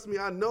 man. Trust me,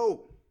 I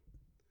know.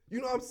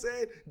 You know what I'm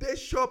saying? They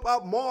shop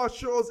at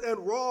Marshalls and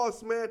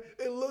Ross, man.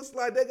 It looks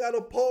like they got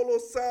a polo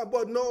sign,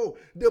 but no.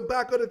 The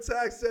back of the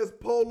tag says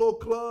Polo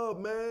Club,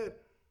 man.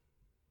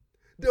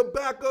 The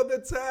back of the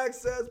tag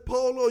says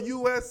Polo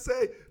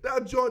USA.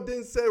 That joint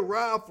didn't say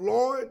Ralph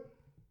Lauren.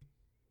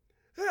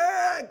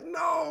 Heck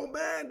no,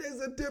 man.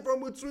 There's a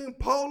difference between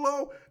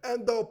Polo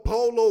and the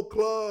Polo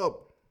Club.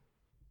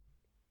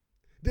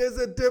 There's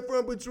a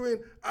difference between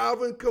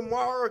Alvin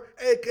Kamara,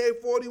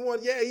 AK-41.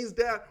 Yeah, he's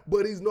that,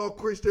 but he's not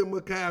Christian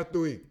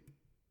McCaffrey.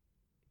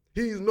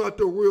 He's not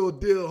the real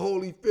deal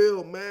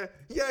Holyfield, man.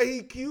 Yeah,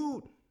 he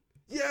cute.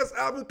 Yes,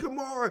 Alvin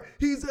Kamara,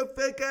 he's a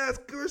fake-ass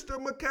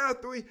Christian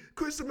McCaffrey.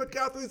 Christian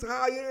McCaffrey's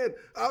high-end.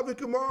 Alvin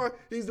Kamara,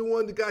 he's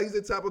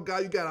the type of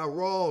guy you got at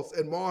Ross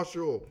and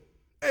Marshall.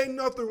 Ain't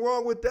nothing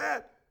wrong with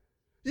that.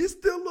 You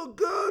still look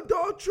good,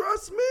 dog.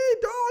 Trust me,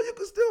 dog. You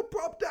can still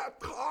pop that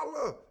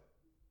collar.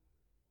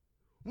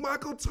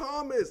 Michael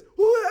Thomas,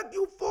 who the heck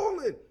you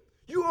fooling?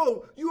 You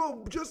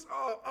are just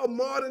a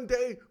modern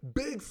day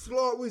big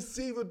slot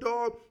receiver,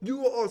 dog.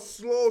 You are a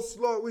slow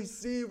slot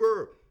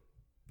receiver.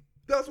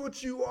 That's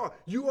what you are.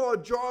 You are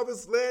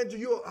Jarvis Landry.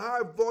 You're a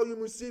high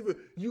volume receiver.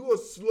 You are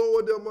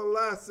slower than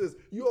molasses.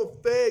 You're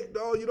fake,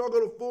 dog. You're not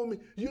gonna fool me.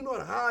 You're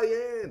not high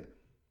end.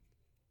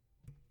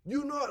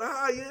 You're not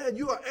high end.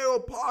 You're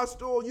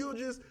Aeropostale.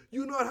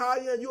 You're not high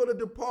end. You're the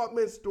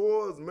department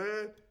stores,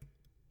 man.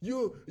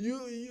 You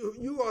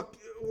are,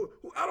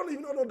 I don't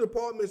even know no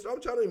department store. I'm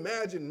trying to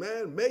imagine,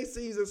 man.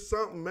 Macy's or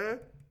something, man.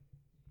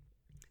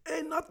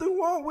 Ain't nothing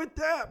wrong with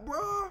that,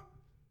 bro.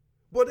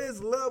 But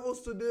there's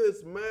levels to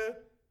this, man.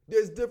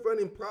 There's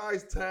different in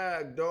price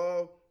tag,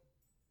 dog.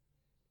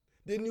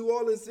 The New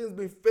Orleans Saints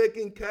been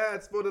faking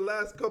cats for the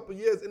last couple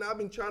years, and I've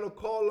been trying to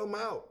call them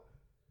out.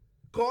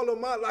 Call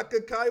them out like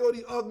a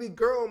coyote ugly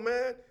girl,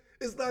 man.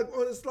 It's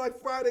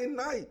like Friday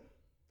night.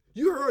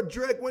 You heard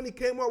Drake when he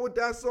came out with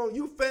that song.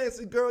 You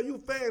fancy, girl, you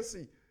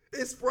fancy.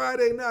 It's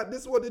Friday night.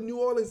 This is what the New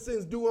Orleans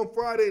Saints do on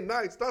Friday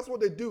nights. That's what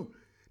they do.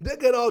 They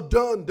get all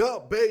done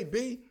up,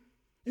 baby.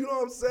 You know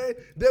what I'm saying?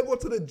 They go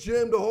to the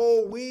gym the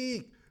whole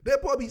week. They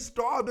probably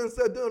starved and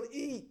said they don't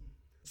eat.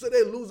 So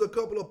they lose a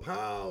couple of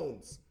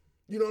pounds.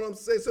 You know what I'm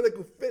saying? So they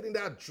can fit in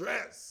that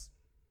dress.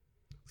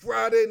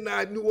 Friday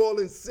night, New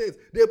Orleans Saints.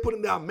 They're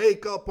putting that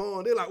makeup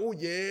on. They're like, oh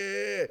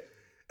yeah.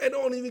 And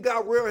don't even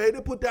got real hair.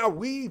 They put that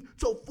weave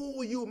to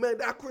fool you, man.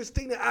 That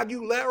Christina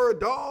Aguilera,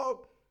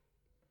 dog.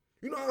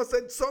 You know what I'm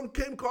saying? Some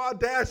Kim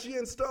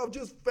Kardashian stuff,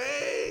 just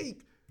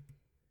fake.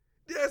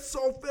 They're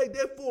so fake.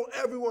 They fool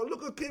everyone.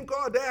 Look at Kim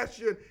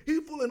Kardashian.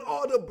 He fooling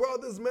all the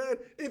brothers, man.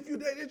 If you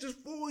date, they just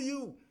fool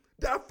you.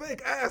 That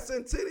fake ass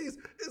and titties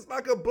is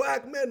like a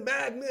black man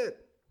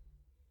magnet.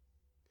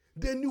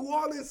 The New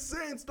Orleans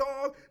Saints,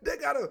 dog, they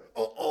got an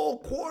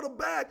old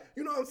quarterback,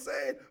 you know what I'm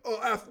saying? An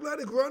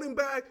athletic running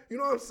back, you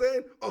know what I'm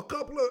saying? A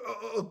couple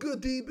of a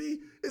good DB.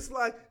 It's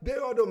like they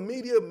are the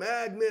media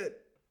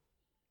magnet.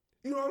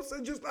 You know what I'm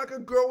saying? Just like a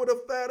girl with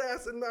a fat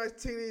ass and nice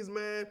titties,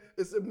 man.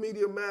 It's a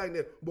media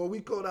magnet. But we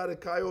call that a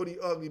coyote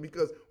ugly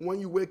because when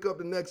you wake up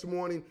the next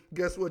morning,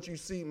 guess what you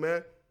see,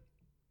 man?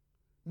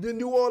 The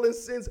New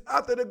Orleans Saints,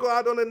 after they go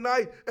out on the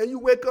night and you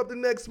wake up the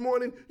next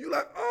morning, you're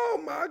like,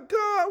 oh my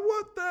God,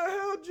 what the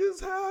hell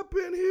just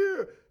happened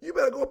here? You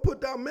better go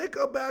put that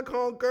makeup back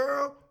on,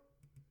 girl.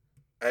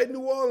 Hey,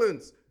 New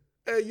Orleans.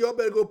 Hey, y'all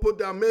better go put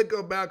that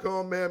makeup back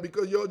on, man,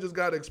 because y'all just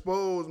got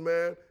exposed,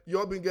 man.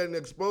 Y'all been getting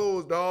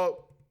exposed, dog.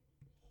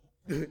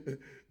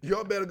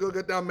 Y'all better go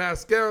get that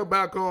mascara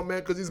back on, man,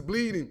 because it's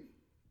bleeding.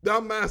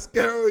 That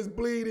mascara is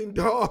bleeding,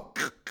 dog.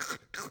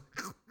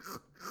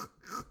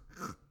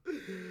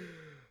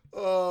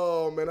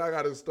 Oh, man, I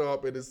got to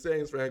stop it. The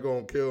Saints fan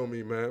going to kill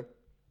me, man.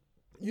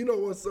 You know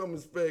when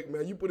something's fake,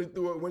 man. You put it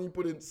through it, when you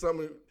put it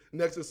something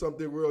next to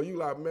something real, you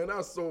like, man,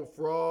 that's so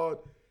fraud.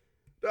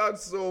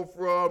 That's so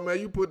fraud, man.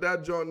 You put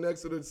that joint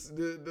next to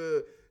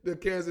the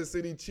Kansas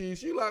City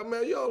Chiefs. You like,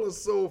 man, y'all are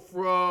so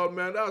fraud,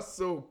 man. That's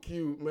so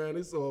cute, man.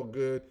 It's all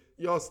good.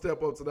 Y'all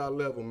step up to that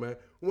level, man.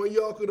 When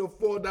y'all could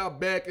afford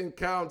that back and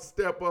count,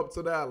 step up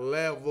to that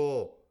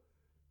level.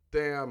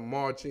 Damn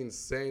marching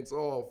Saints,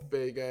 all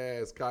fake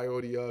ass,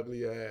 coyote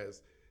ugly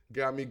ass.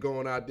 Got me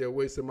going out there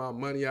wasting my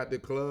money at the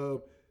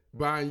club,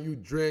 buying you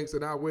drinks,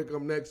 and I wake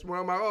up next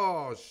morning. I'm like,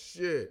 oh,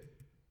 shit.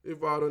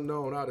 If I'd have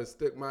known, I'd have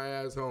stuck my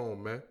ass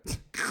home, man.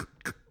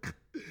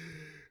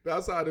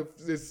 That's how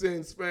the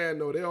Saints fan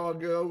know. They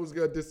always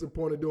get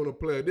disappointed doing a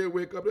play. They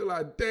wake up, they're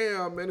like,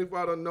 damn, man, if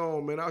I'd have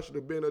known, man, I should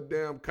have been a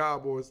damn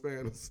Cowboys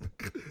fan.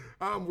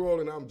 I'm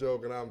rolling, I'm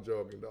joking,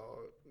 dog.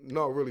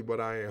 Not really, but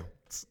I am.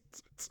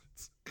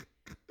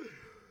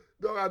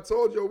 Dog, I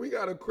told you, we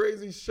got a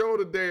crazy show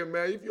today,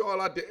 man. If y'all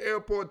at the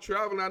airport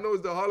traveling, I know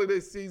it's the holiday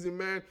season,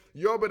 man.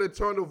 Y'all better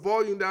turn the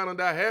volume down on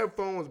that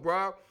headphones,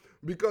 bro.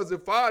 Because they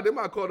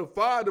might call the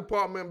fire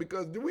department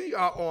because we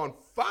are on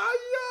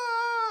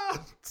fire.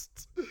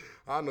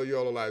 I know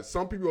y'all are like,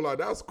 some people are like,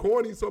 that's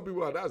corny. Some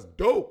people are like, that's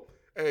dope.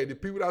 Hey, the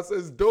people that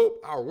says dope,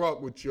 I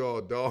rock with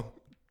y'all, dog.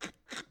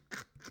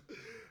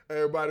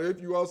 Everybody, if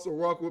you also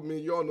rock with me,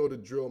 y'all know the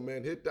drill,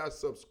 man. Hit that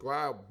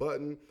subscribe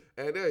button.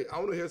 And hey, I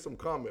want to hear some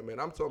comment, man.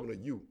 I'm talking to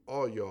you,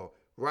 all y'all.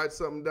 Write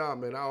something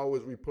down, man. I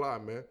always reply,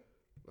 man.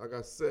 Like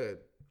I said.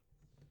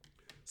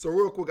 So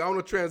real quick, I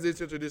want to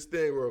transition to this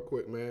thing real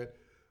quick, man.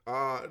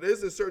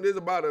 There's a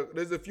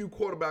few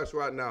quarterbacks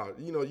right now,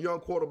 you know, young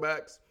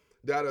quarterbacks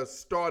that are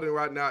starting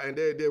right now, and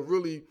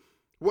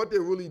what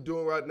they're really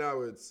doing right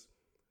now is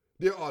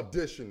they're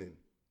auditioning.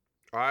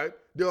 All right,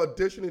 they're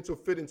auditioning to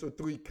fit into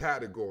 3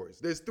 categories.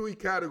 There's 3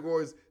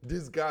 categories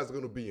these guys are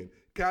gonna be in.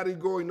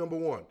 Category number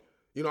 1,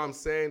 you know what I'm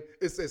saying?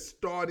 It's a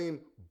starting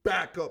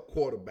backup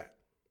quarterback.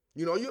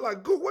 You know, you're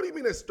like, what do you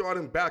mean a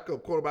starting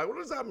backup quarterback? What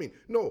does that mean?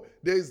 No,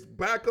 there's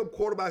backup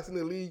quarterbacks in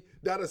the league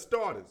that are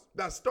starters,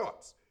 that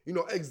starts. You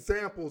know,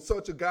 examples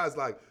such as guys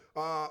like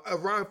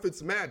Ryan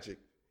Fitzmagic.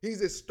 He's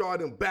a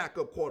starting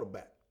backup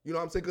quarterback. You know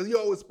what I'm saying?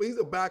 Because he's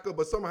a backup,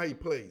 but somehow he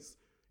plays.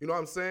 You know what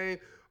I'm saying?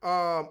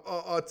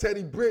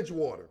 Teddy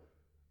Bridgewater.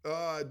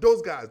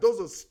 Those guys, those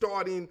are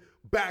starting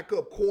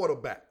backup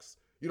quarterbacks.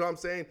 You know what I'm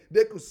saying?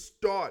 They could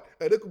start,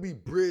 and they could be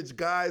bridge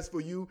guys for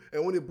you,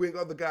 and when they bring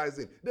other guys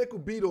in, they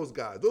could be those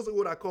guys. Those are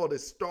what I call the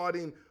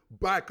starting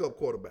backup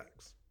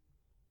quarterbacks.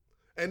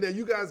 And then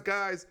you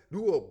guys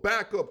who are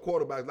backup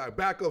quarterbacks, like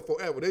backup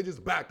forever. They're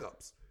just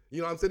backups. You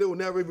know what I'm saying? They will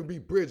never even be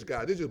bridge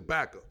guys. They're just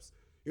backups.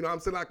 You know what I'm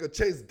saying? Like a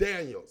Chase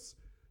Daniels.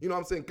 You know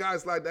what I'm saying?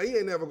 Guys like that. He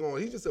ain't never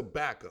going. He's just a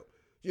backup.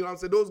 You know what I'm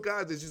saying? Those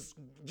guys is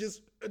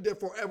just they're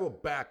forever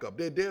backup.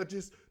 They're there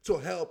just to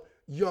help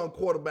young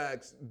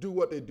quarterbacks do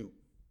what they do.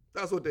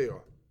 That's what they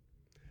are.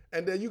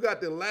 And then you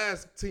got the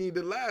last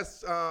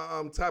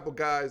type of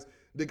guys,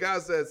 the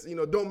guys that's, you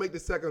know, don't make the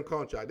second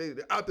contract. They're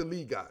out the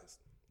league guys.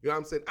 You know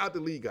what I'm saying? Out the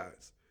league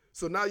guys.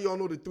 So now y'all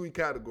know the 3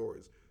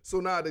 categories. So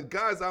now the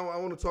guys I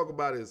want to talk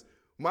about is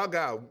my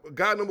guy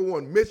number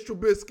 1, Mitch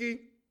Trubisky.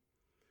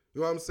 You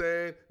know what I'm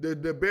saying?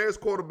 The Bears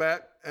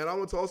quarterback. And I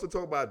want to also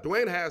talk about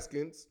Dwayne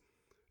Haskins,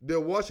 the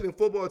Washington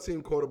football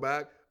team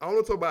quarterback. I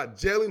want to talk about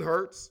Jalen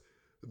Hurts,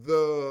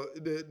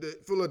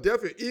 the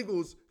Philadelphia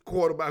Eagles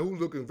quarterback who's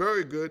looking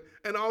very good.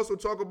 And I also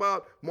talk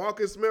about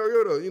Marcus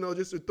Mariota, you know,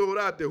 just to throw it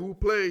out there, who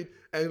played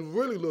and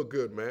really looked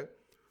good, man.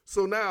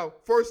 So now,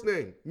 first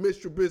name,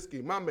 Mitch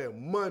Trubisky. My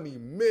man, Money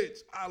Mitch.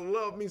 I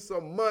love me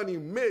some Money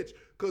Mitch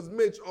because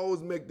Mitch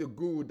always make the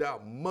guru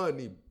that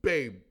money,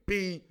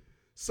 baby.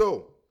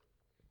 So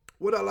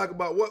what I like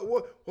about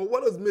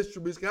what does Mitch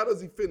Trubisky, how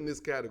does he fit in this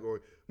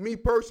category? Me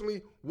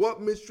personally, what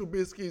Mitch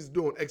Trubisky is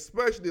doing,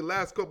 especially the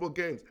last couple of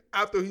games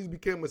after he's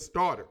became a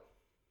starter.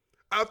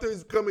 After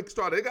he's becoming a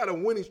starter, they got a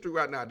winning streak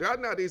right now. Right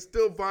now, they're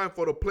still vying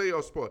for the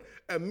playoff spot.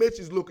 And Mitch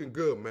is looking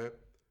good, man.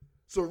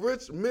 So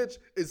Mitch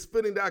is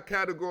fitting that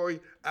category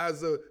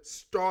as a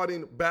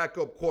starting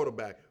backup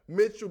quarterback.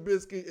 Mitch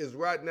Trubisky is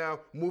right now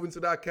moving to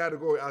that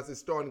category as a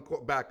starting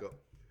backup.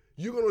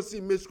 You're going to see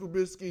Mitch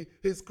Trubisky,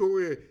 his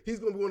career, he's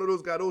going to be one of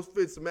those guys, those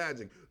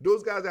Fitzmagic.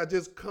 Those guys that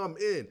just come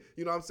in,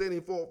 you know what I'm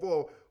saying,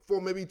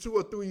 for maybe 2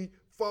 or 3,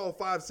 4,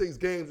 5, 6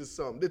 games or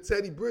something. The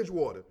Teddy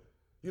Bridgewater.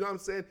 You know what I'm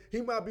saying?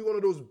 He might be one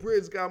of those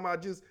bridge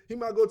guys. He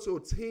might go to a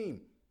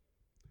team.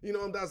 You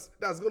know, that's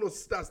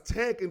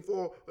tanking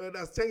for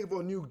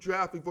a new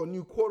drafting for a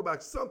new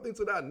quarterback, something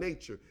to that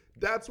nature.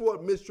 That's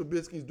what Mitch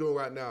Trubisky's doing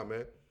right now,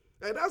 man.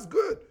 And that's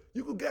good.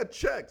 You can get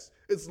checks.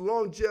 It's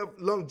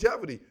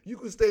longevity. You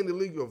can stay in the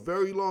league a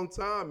very long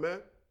time,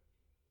 man.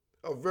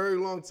 A very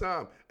long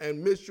time.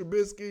 And Mitch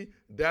Trubisky,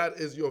 that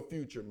is your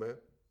future, man.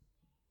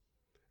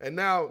 And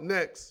now,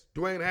 next,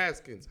 Dwayne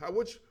Haskins.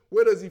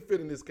 Where does he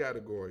fit in this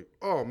category?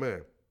 Oh,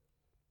 man.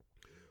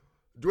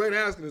 Dwayne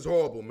Haskins is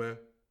horrible, man.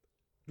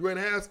 Dwayne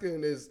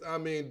Haskins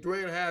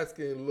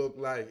looked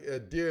like a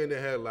deer in the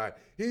headlight.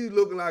 He's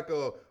looking like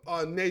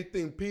a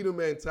Nathan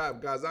Peterman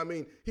type guys. I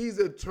mean, he's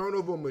a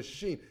turnover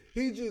machine.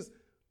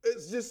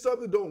 It's just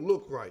something don't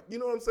look right. You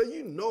know what I'm saying?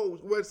 You know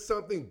where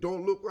something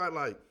don't look right.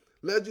 Like,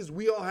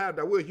 we all have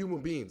that. We're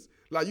human beings.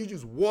 Like, you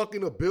just walk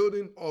in a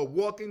building or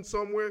walking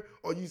somewhere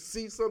or you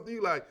see something,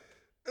 you like,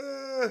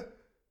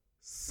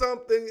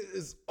 something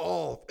is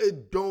off.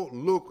 It don't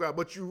look right.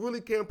 But you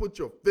really can't put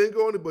your finger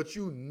on it, but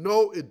you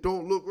know it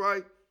don't look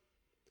right.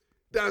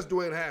 That's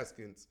Dwayne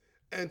Haskins.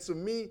 And to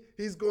me,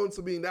 he's going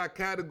to be in that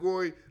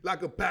category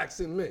like a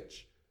Paxton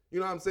Lynch.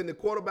 You know what I'm saying? The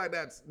quarterback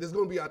that's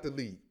going to be out the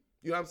league.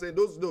 You know what I'm saying?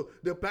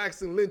 The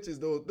Paxton Lynches,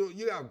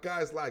 you have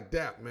guys like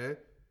that, man.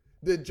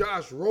 The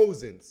Josh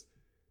Rosens.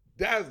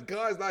 That's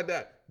guys like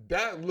that.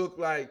 That look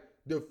like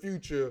the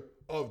future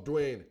of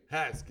Dwayne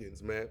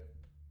Haskins, man.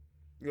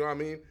 You know what I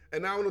mean?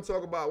 And now I want to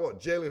talk about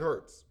Jalen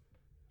Hurts.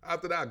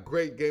 After that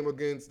great game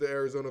against the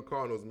Arizona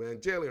Cardinals, man.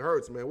 Jalen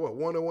Hurts, man,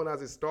 1-1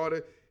 as it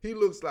started. He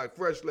looks like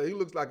fresh leg. He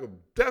looks like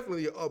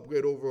definitely an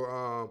upgrade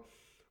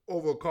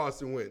over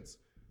Carson Wentz.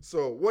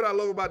 So what I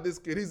love about this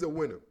kid, he's a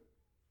winner.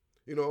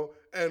 You know,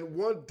 and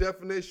one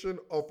definition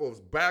of a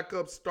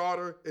backup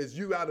starter is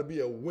you got to be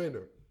a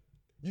winner.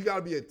 You got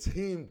to be a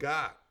team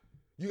guy.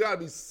 You got to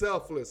be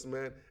selfless,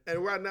 man. And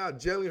right now,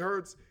 Jalen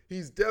Hurts,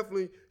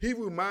 he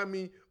remind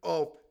me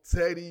of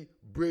Teddy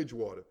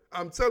Bridgewater.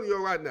 I'm telling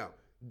you right now,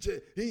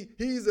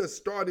 he's a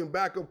starting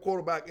backup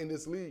quarterback in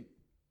this league.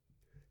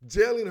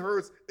 Jalen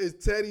Hurts is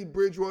Teddy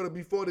Bridgewater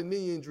before the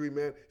knee injury,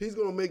 man. He's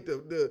going to make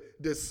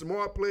the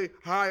smart play,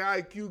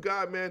 high IQ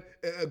guy, man,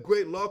 a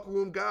great locker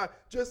room guy,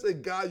 just a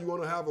guy you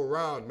want to have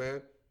around,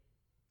 man.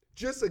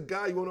 Just a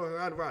guy you want to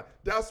have around.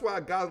 That's why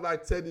guys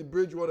like Teddy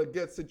Bridgewater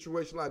get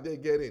situations like they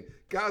get in.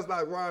 Guys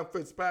like Ryan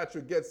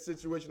Fitzpatrick get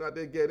situations like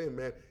they get in,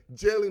 man.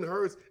 Jalen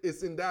Hurts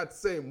is in that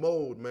same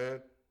mode,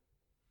 man.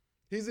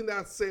 He's in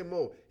that same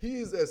mode.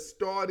 He's a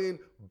starting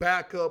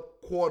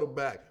backup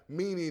quarterback,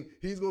 meaning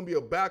he's going to be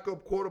a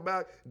backup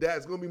quarterback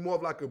that's going to be more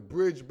of like a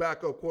bridge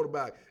backup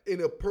quarterback.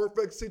 In a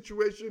perfect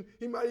situation,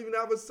 he might even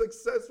have a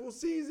successful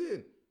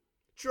season.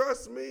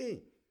 Trust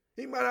me.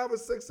 He might have a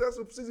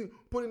successful season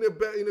putting it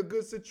back in a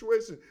good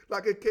situation,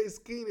 like a Case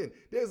Keenum.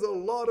 There's a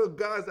lot of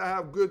guys that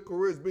have good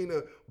careers being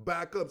a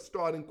backup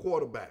starting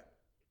quarterback.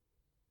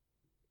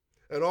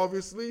 And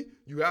obviously,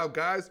 you have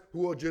guys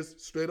who are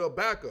just straight up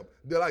backup.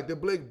 They're like the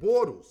Blake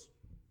Bortles.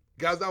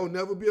 Guys that will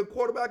never be a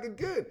quarterback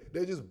again.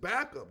 They're just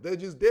backup. They're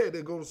just there.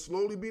 They're going to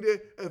slowly be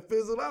there and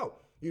fizzle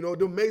out. You know,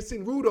 the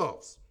Mason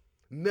Rudolphs.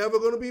 Never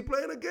going to be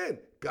playing again.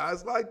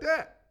 Guys like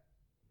that.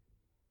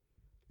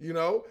 You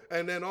know,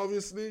 and then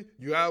obviously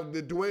you have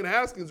the Dwayne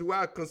Haskins, who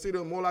I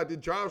consider more like the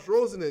Josh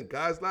Rosen and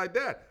guys like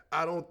that.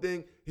 I don't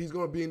think he's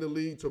going to be in the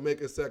league to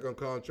make a second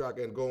contract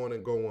and go on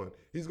and go on.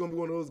 He's going to be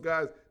one of those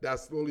guys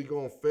that's slowly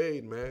going to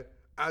fade, man.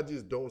 I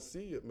just don't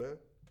see it, man.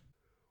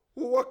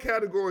 What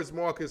category is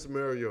Marcus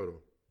Mariota?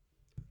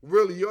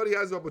 Really, he already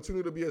has the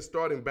opportunity to be a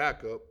starting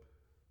backup.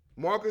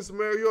 Marcus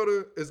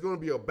Mariota is going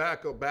to be a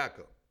backup.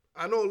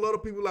 I know a lot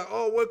of people are like,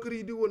 oh, what could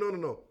he do?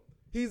 No.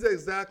 He's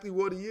exactly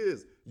what he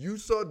is. You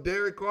saw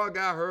Derek Carr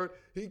got hurt.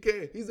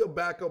 He's a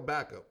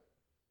backup.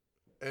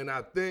 And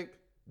I think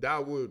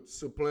that would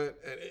supplant,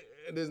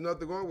 and there's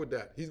nothing wrong with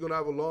that. He's going to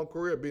have a long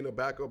career being a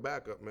backup,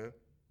 man.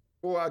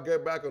 Before I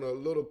get back on a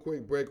little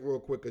quick break real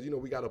quick, because, you know,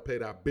 we got to pay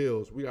that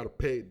bills.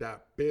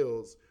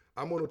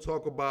 I'm going to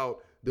talk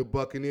about the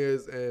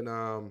Buccaneers and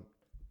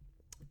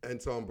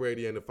Tom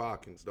Brady and the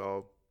Falcons,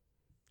 dog.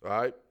 All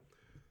right?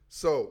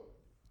 So,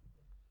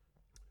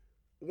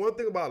 one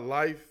thing about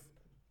life,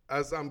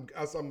 as I'm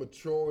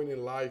maturing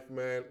in life,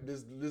 man,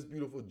 this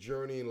beautiful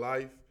journey in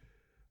life,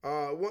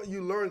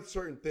 you learn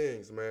certain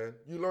things, man.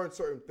 You learn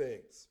certain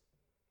things.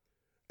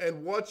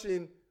 And one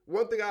thing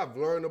I've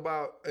learned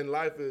about in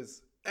life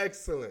is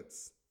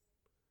excellence.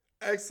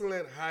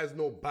 Excellence has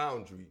no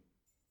boundary.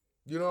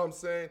 You know what I'm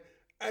saying?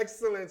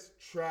 Excellence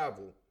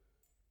travel.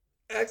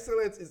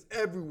 Excellence is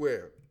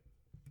everywhere.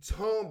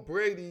 Tom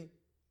Brady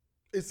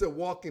is a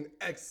walking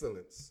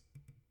excellence.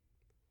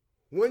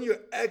 When you're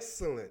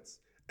excellent,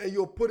 and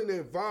you're put in an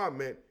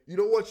environment, you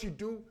know what you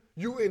do?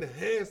 You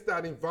enhance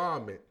that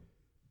environment.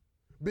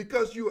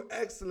 Because you're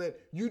excellent,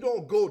 you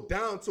don't go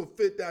down to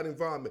fit that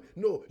environment.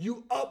 No,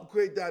 you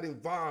upgrade that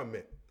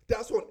environment.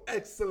 That's what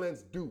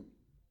excellence do.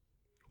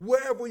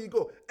 Wherever you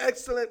go,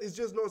 excellent is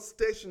just not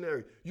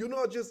stationary. You're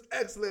not just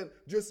excellent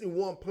just in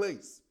one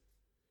place.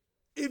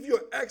 If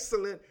you're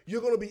excellent, you're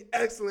going to be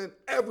excellent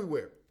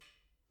everywhere.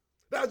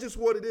 That's just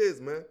what it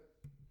is, man.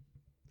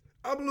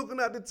 I'm looking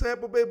at the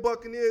Tampa Bay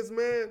Buccaneers,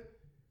 man.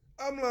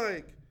 I'm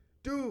like,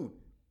 dude,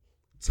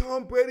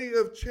 Tom Brady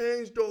have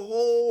changed the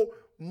whole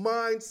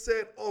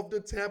mindset of the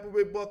Tampa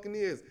Bay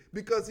Buccaneers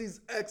because he's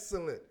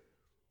excellent.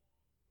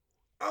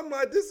 I'm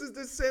like, this is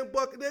the same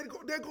Buccaneers.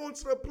 They're going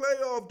to the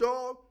playoff,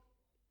 dog.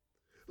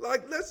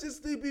 Like, let's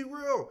just be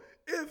real.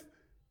 If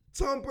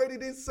Tom Brady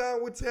didn't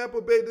sign with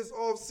Tampa Bay this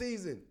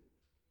offseason,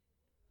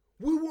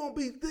 we won't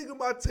be thinking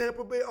about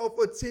Tampa Bay off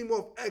a team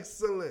of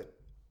excellence,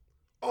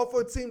 off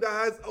a team that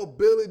has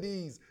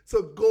abilities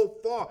to go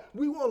far.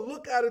 We won't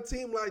look at a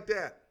team like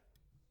that.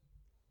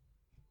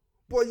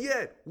 But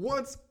yet,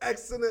 once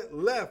excellent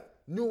left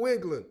New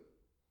England,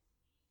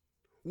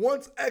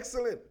 once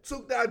excellent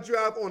took that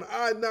drive on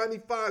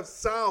I-95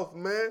 South,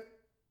 man.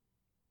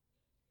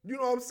 You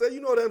know what I'm saying?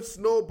 You know them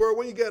snowbird.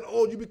 When you get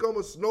old, you become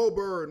a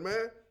snowbird,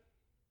 man.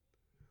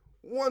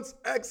 Once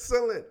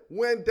excellent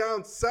went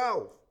down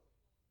south,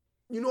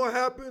 you know what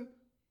happened?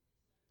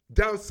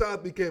 Down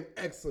south became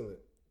excellent.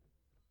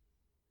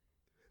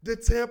 The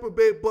Tampa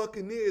Bay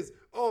Buccaneers,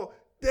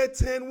 they're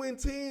 10-win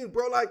team,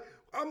 bro.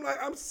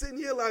 I'm sitting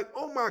here like,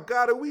 oh my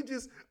God,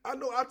 I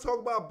know I talk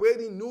about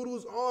Brady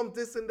noodles, arms,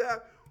 this and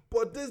that,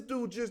 but this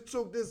dude just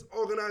took this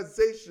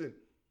organization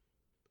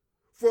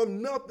from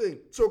nothing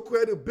to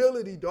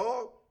credibility,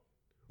 dog.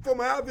 From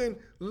having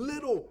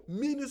little,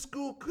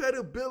 minuscule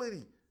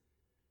credibility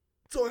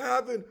to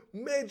having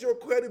major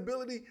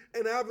credibility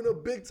and having a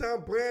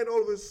big-time brand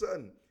all of a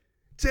sudden.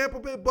 Tampa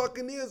Bay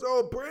Buccaneers are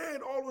a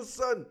brand all of a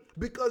sudden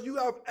because you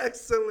have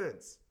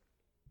excellence.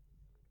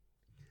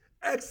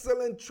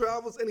 Excellent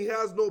travels and he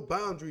has no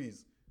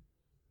boundaries.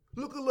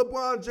 Look at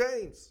LeBron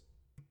James.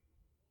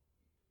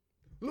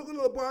 Look at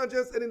LeBron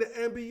James and in the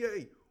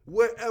NBA.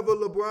 Wherever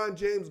LeBron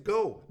James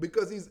go,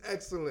 because he's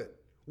excellent.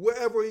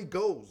 Wherever he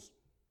goes,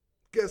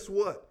 guess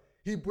what?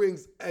 He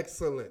brings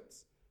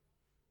excellence.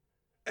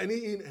 And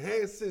he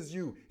enhances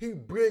you. He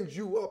brings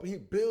you up. He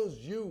builds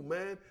you,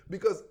 man.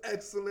 Because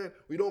excellent,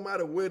 we don't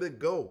matter where they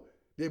go.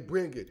 They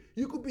bring it.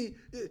 You could be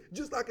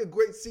just like a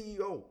great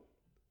CEO.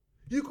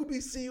 You could be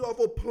CEO of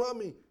a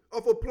plumbing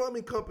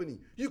company.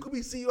 You could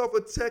be CEO of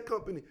a tech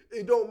company.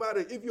 It don't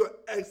matter if you're an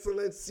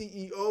excellent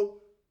CEO.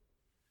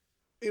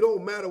 It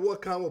don't matter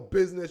what kind of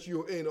business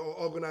you're in or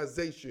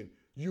organization.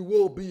 You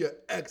will be an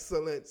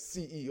excellent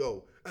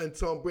CEO. And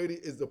Tom Brady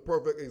is the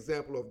perfect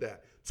example of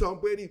that. Tom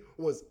Brady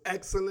was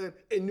excellent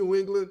in New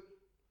England,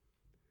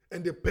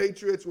 and the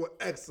Patriots were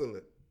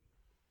excellent.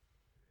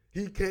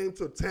 He came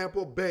to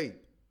Tampa Bay,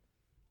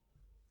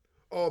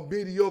 a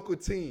mediocre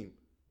team.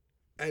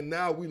 And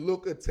now we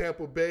look at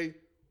Tampa Bay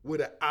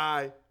with an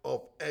eye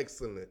of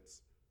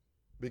excellence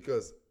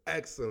because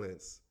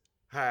excellence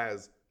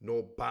has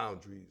no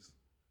boundaries.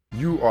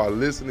 You are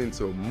listening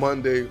to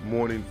Monday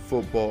Morning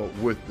Football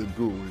with the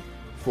Guru.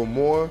 For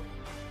more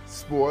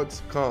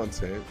sports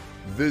content,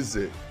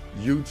 visit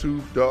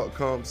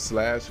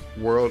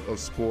youtube.com/World of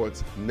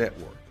Sports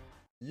Network.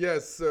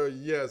 Yes, sir.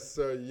 Yes,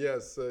 sir.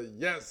 Yes, sir.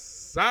 Yes,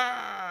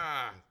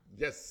 sir.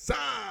 Yes,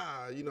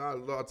 sir. You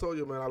know, I told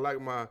you, man, I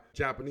like my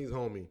Japanese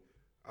homie.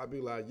 I'd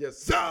be like, yes,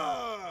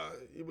 sir.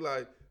 He'd be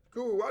like,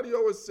 Guru, why do you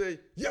always say,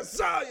 yes,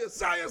 sir, yes,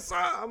 sir, yes, sir?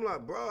 I'm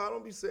like, bro, I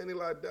don't be saying it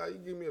like that. You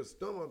give me a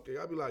stomach ache.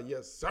 I'd be like,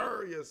 yes,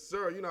 sir, yes,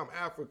 sir. You know, I'm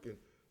African.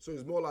 So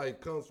it's more like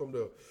it comes from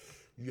the,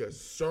 yes,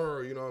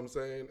 sir. You know what I'm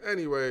saying?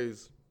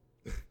 Anyways,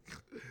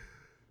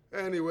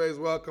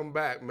 welcome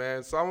back,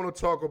 man. So I want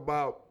to talk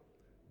about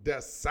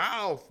the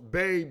South,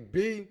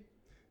 baby.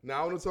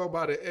 Now I want to talk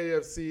about the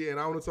AFC, and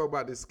I want to talk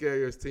about the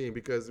scariest team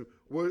because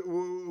we're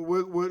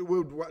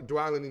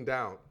dwindling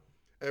down.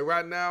 And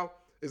right now,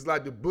 it's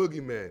like the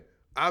boogeyman.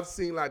 I've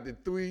seen like the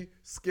three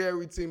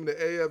scary teams in the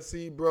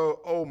AFC, bro.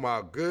 Oh,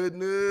 my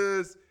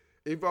goodness.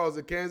 If I was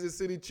the Kansas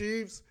City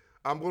Chiefs,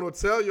 I'm going to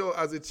tell you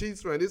as a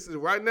Chiefs fan, this is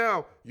right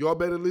now, y'all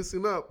better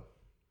listen up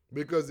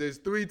because there's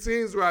three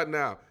teams right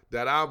now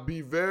that I'll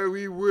be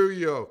very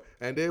weary of,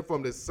 and they're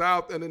from the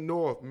South and the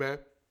North, man.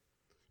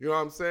 You know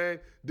what I'm saying?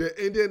 The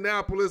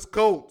Indianapolis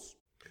Colts,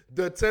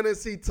 the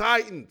Tennessee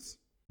Titans,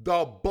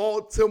 the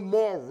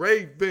Baltimore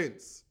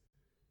Ravens.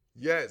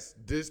 Yes,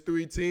 these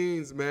three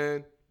teams,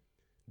 man.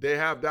 They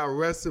have that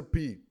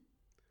recipe.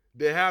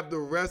 They have the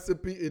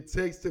recipe it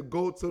takes to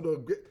go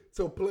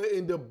to play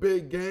in the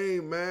big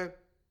game, man.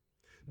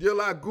 They're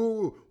like,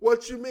 Guru,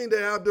 what you mean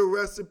they have the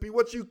recipe?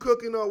 What you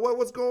cooking on?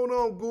 What's going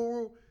on,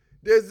 Guru?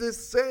 There's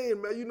this saying,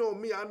 man. You know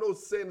me, I know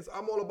sayings.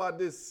 I'm all about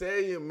this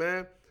saying,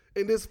 man.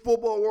 In this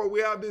football world,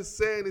 we have this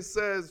saying. It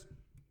says,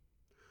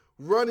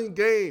 running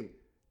game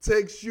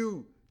takes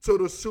you to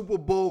the Super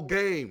Bowl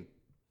game.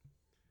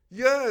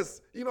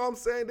 Yes, you know what I'm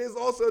saying? There's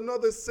also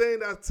another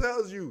saying that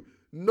tells you,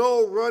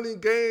 no running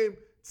game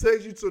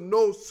takes you to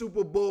no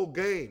Super Bowl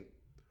game.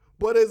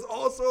 But there's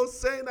also a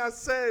saying that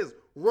says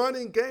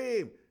running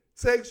game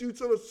takes you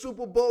to the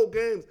Super Bowl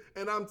games.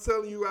 And I'm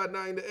telling you right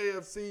now in the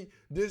AFC,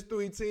 these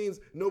three teams,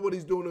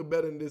 nobody's doing it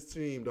better than this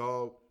team,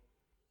 dog.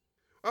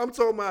 I'm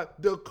talking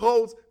about the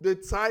Colts, the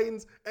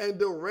Titans, and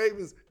the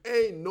Ravens.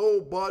 Ain't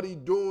nobody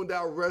doing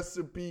that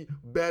recipe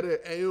better.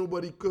 Ain't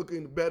nobody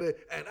cooking better.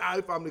 And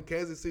if I'm the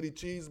Kansas City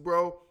Chiefs,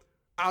 bro,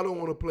 I don't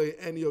want to play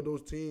any of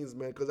those teams,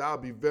 man, because I'll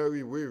be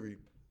very weary.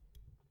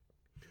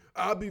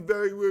 I'll be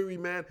very weary,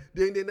 man.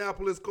 The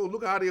Indianapolis Colts,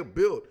 look how they're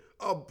built.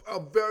 A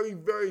very,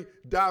 very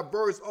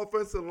diverse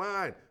offensive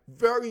line.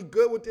 Very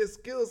good with their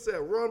skill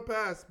set. Run,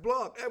 pass,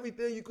 block,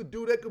 everything you could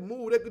do. They could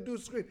move. They could do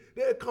screen.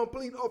 They're a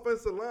complete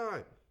offensive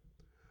line.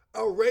 A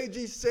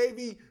ragey,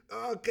 shavy,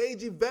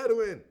 cagey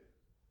veteran.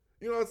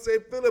 You know what I'm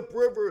saying? Phillip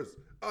Rivers.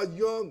 A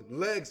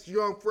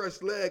young,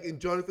 fresh leg in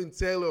Jonathan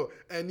Taylor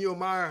and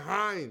Nehemiah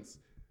Hines.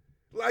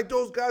 Like,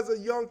 those guys are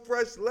young,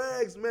 fresh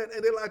legs, man,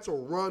 and they like to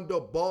run the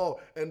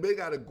ball, and they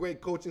got a great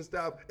coaching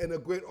staff and a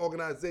great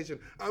organization.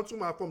 I'm talking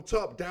about from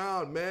top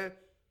down, man.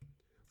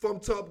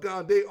 From top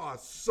down, they are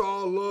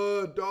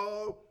solid,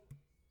 dog.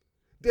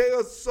 They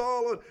are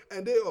solid,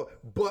 and they are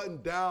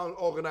buttoned down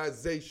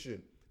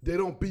organization. They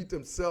don't beat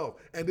themselves,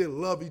 and they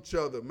love each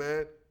other,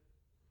 man.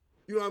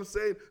 You know what I'm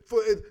saying?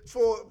 For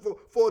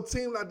a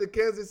team like the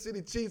Kansas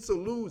City Chiefs to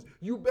lose,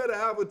 you better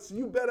have a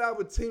team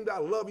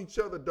that love each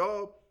other,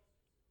 dog.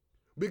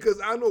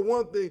 Because I know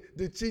one thing,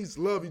 the Chiefs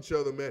love each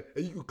other, man,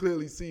 and you can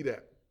clearly see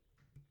that.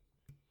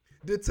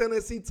 The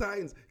Tennessee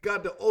Titans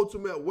got the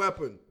ultimate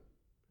weapon.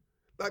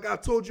 Like I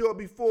told you all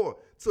before,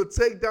 to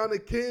take down the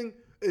king,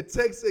 it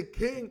takes a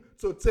king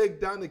to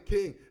take down the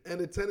king. And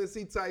the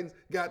Tennessee Titans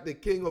got the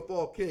king of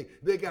all kings.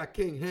 They got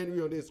King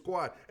Henry on their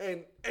squad.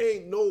 And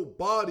ain't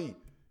nobody,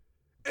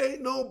 hey,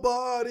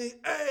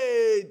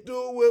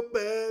 do it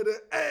better.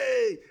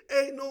 Hey,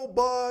 ain't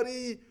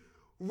nobody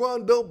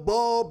run the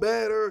ball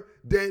better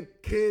than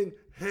King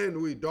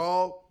Henry,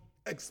 dog.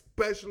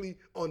 Especially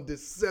on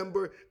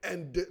December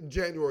and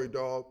January,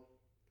 dog.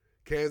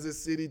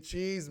 Kansas City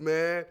Chiefs,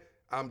 man.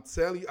 I'm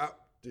telling you,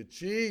 the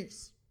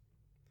Chiefs.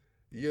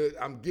 Yeah,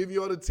 I'm giving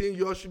you all the team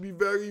y'all should be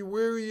very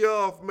weary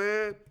of,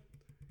 man.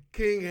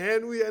 King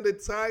Henry and the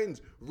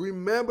Titans.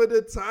 Remember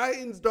the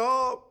Titans,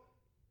 dog.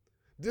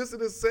 This is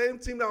the same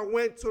team that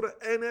went to the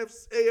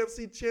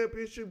AFC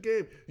Championship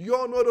game.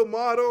 Y'all know the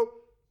motto.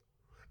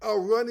 A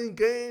running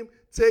game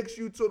takes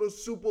you to the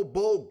Super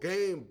Bowl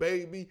game,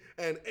 baby.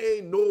 And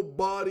ain't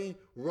nobody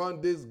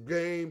run this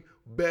game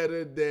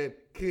better than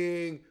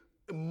King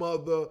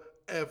Mother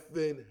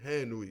effing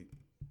Henry.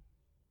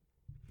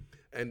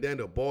 And then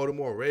the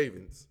Baltimore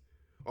Ravens.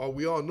 Oh,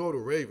 we all know the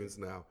Ravens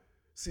now.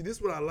 See, this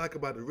is what I like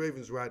about the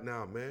Ravens right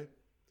now, man.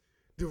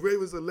 The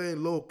Ravens are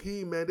laying low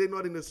key, man. They're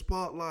not in the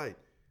spotlight.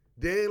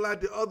 They ain't like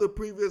the other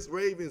previous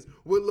Ravens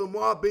with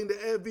Lamar being the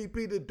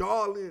MVP, the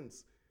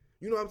darlings.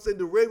 You know what I'm saying?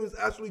 The Ravens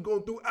actually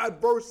going through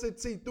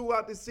adversity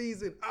throughout the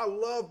season. I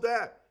love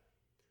that.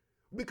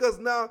 Because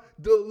now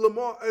the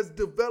Lamar has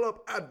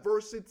developed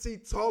adversity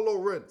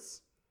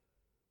tolerance.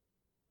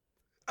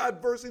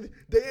 Adversity.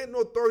 They ain't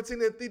no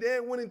 13-3. They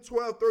ain't winning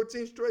 12,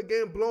 13 straight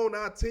game blowing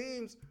out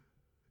teams.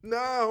 Nah,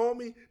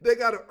 homie. They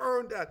got to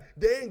earn that.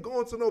 They ain't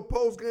going to no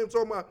post game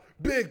talking about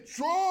big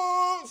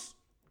trust.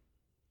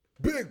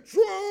 Big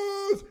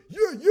trust.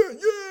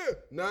 Yeah.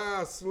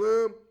 Nah,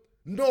 Slim.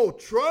 No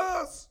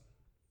trust.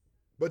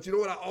 But you know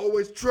what I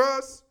always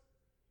trust?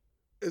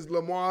 Is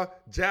Lamar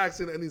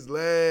Jackson and his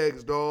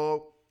legs,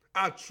 dog.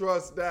 I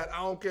trust that.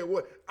 I don't care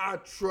what. I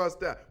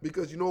trust that.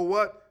 Because you know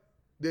what?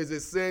 There's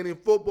a saying in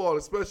football,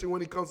 especially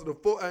when it comes to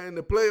in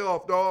the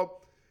playoff, dog.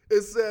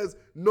 It says,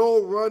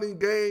 no running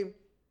game,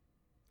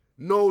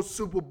 no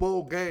Super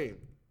Bowl game.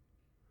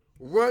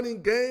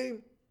 Running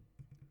game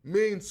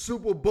means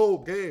Super Bowl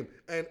game.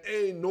 And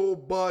ain't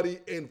nobody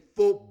in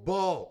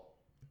football.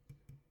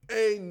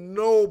 Ain't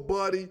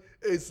nobody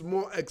is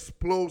more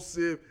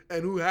explosive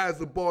and who has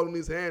the ball in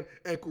his hand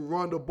and can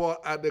run the ball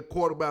at the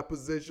quarterback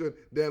position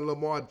than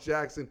Lamar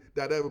Jackson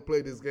that ever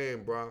played this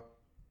game, bro.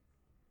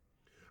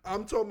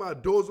 I'm talking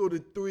about those are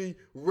the three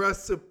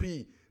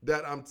recipe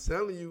that I'm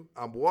telling you.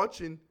 I'm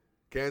watching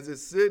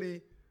Kansas City.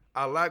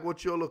 I like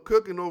what y'all are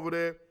cooking over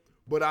there,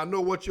 but I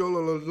know what y'all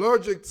are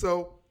allergic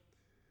to.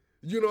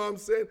 You know what I'm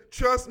saying?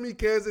 Trust me,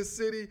 Kansas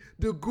City,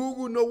 the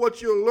Google know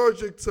what you're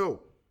allergic to.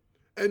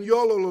 And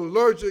y'all are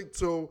allergic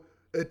to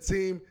a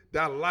team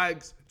that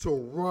likes to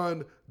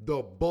run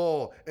the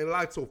ball and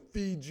like to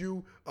feed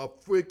you a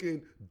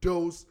freaking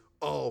dose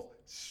of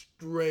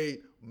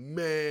straight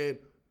man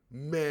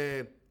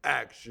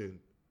action.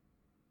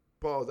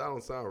 Pause, that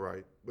don't sound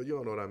right, but you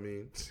don't know what I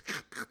mean.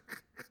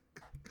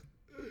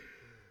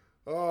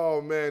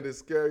 Oh, man, the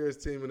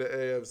scariest team in the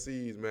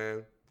AFCs,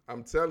 man.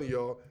 I'm telling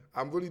y'all,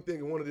 I'm really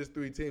thinking one of these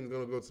three teams is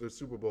going to go to the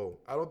Super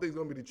Bowl. I don't think it's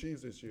going to be the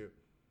Chiefs this year.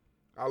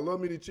 I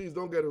love me the Chiefs,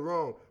 don't get it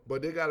wrong,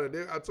 but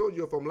I told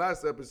you from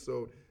last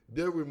episode,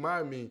 they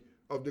remind me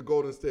of the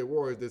Golden State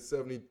Warriors, the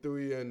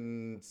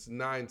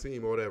 73-9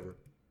 team or whatever.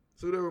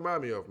 So they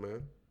remind me of,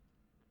 man.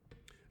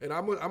 And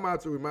I'm out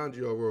to remind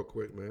you all real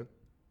quick, man.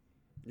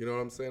 You know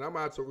what I'm saying? I'm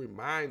out to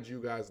remind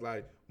you guys,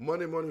 like,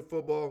 Monday Morning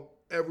Football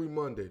every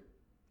Monday.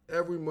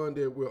 Every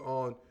Monday we're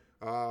on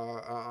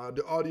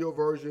The audio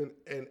version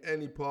in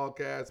any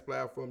podcast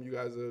platform you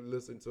guys are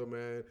listening to,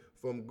 man,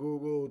 from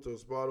Google to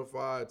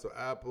Spotify to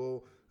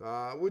Apple,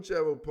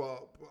 whichever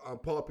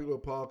popular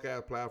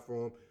podcast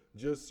platform,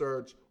 just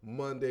search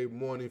Monday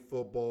Morning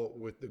Football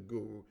with the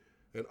Guru.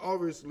 And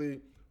obviously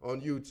on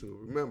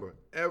YouTube. Remember,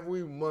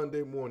 every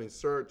Monday morning,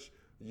 search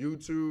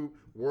YouTube,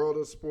 World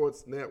of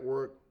Sports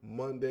Network,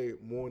 Monday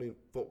Morning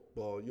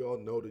Football. Y'all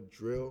know the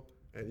drill.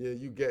 And yeah,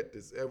 you get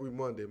this every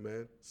Monday,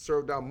 man.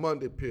 Serve that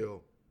Monday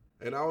pill.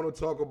 And I want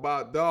to talk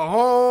about the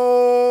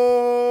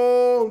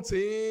home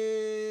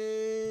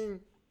team.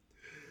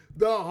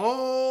 The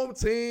home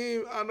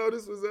team. I know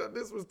this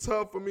was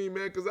tough for me,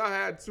 man, because I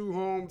had two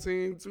home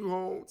team.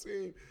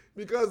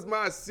 Because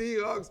my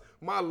Seahawks,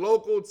 my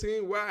local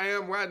team, where I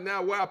am right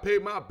now, where I pay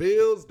my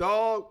bills,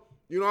 dog.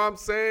 You know what I'm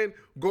saying?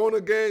 Going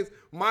against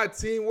my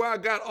team where I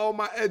got all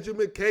my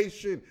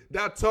education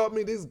that taught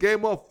me this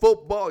game of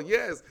football.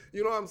 Yes,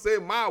 you know what I'm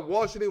saying? My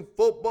Washington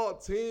football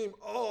team.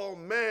 Oh,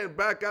 man,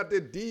 back at the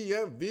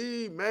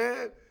DMV,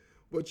 man.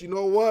 But you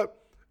know what?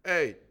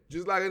 Hey,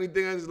 just like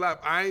anything in this life,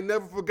 I ain't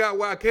never forgot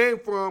where I came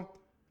from.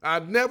 I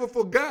never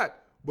forgot.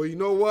 But you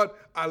know what?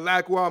 I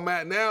like where I'm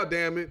at now,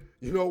 damn it.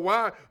 You know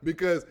why?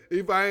 Because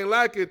if I ain't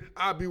like it,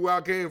 I'll be where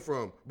I came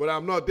from. But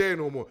I'm not there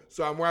no more.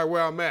 So I'm right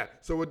where I'm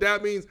at. So what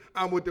that means,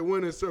 I'm with the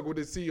winning circle with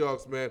the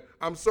Seahawks, man.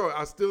 I'm sorry.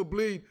 I still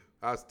bleed.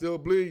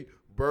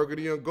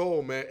 Burgundy and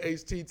gold, man.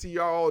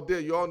 HTTR all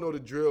day. Y'all know the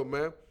drill,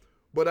 man.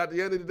 But at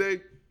the end of the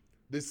day,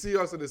 the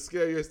Seahawks are the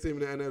scariest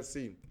team in the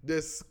NFC.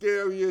 The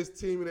scariest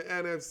team in the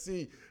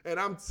NFC. And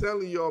I'm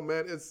telling y'all,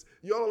 man,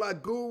 y'all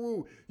like,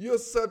 Guru, you're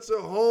such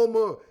a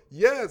homer.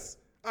 Yes,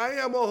 I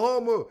am a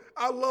homer.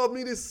 I love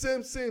me the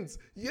Simpsons.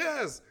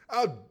 Yes,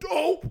 I'm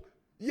dope.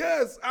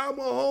 Yes, I'm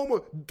a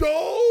homer.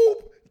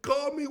 Dope.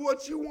 Call me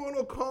what you want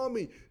to call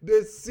me.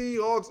 The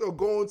Seahawks are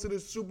going to the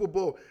Super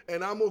Bowl.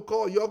 And I'm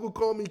going to y'all can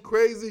call me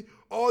crazy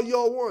all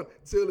y'all want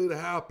till it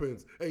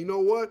happens. And you know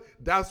what?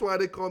 That's why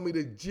they call me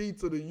the G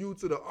to the U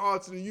to the R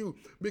to the U.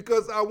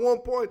 Because at one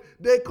point,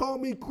 they call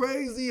me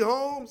crazy,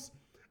 Holmes.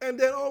 And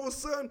then all of a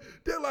sudden,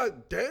 they're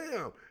like,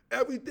 damn,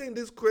 everything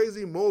this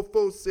crazy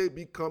mofo say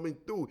be coming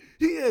through.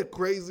 He ain't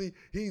crazy.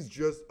 He's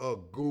just a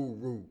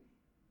guru.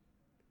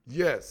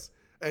 Yes.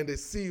 And the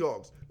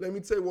Seahawks, let me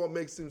tell you what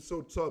makes them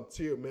so top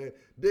tier, man.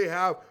 They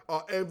have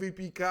an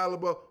MVP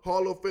caliber,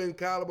 Hall of Fame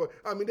caliber.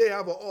 I mean, they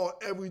have an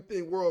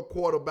all-everything world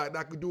quarterback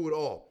that could do it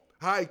all.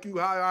 High IQ,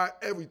 high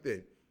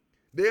everything.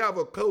 They have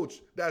a coach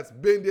that's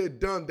been there,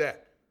 done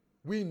that.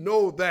 We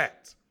know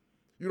that.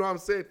 You know what I'm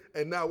saying?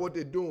 And now what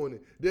they're doing,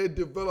 they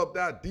developed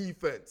that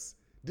defense.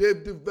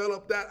 They've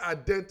developed that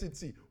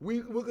identity.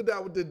 We look at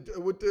that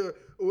with the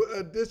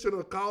addition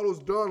of Carlos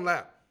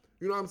Dunlap.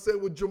 You know what I'm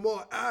saying? With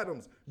Jamal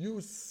Adams,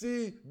 you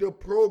see the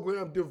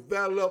program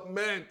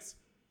development.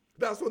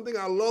 That's one thing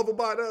I love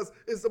about us.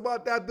 It's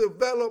about that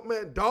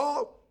development,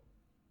 dog.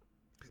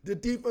 The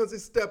defense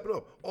is stepping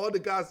up. All the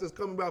guys that's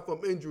coming back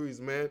from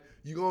injuries, man.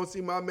 You're going to see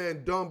my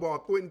man Dunbar,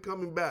 Quentin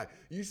coming back.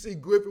 You see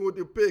Griffin with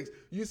the picks.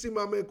 You see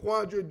my man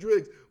Quandre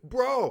Diggs.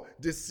 Bro,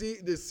 the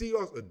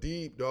Seahawks are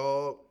deep,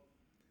 dog.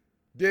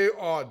 They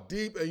are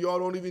deep, and y'all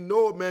don't even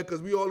know it, man,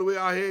 because we all the way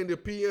out here in the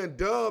PN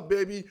dub,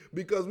 baby,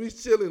 because we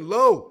chilling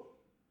low.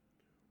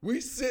 We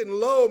sitting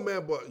low,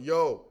 man, but,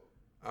 yo,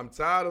 I'm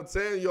tired of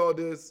telling y'all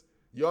this.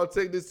 Y'all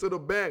take this to the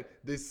bank.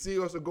 The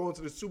Seahawks are going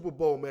to the Super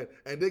Bowl, man,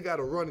 and they got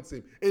a running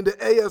team. In the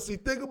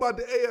AFC, think about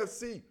the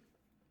AFC.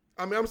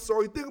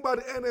 Think about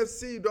the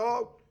NFC,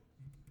 dog.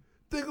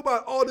 Think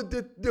about all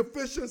the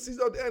deficiencies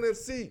of the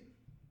NFC.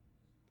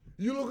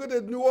 You look at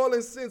the New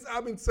Orleans Saints,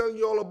 I've been telling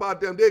you all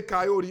about them. They're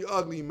coyote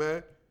ugly,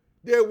 man.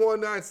 They're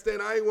one-night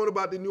stand. I ain't worried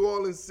about the New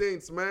Orleans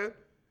Saints, man.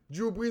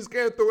 Drew Brees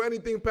can't throw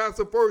anything past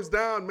the first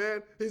down,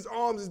 man. His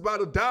arms is about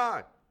to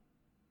die.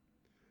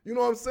 You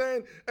know what I'm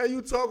saying? And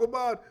you talk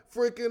about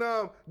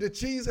freaking the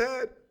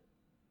cheesehead.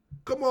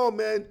 Come on,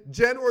 man.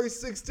 January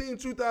 16,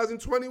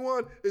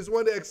 2021 is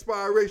when the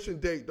expiration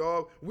date,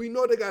 dog. We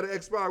know they got an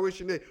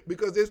expiration date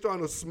because they're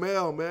starting to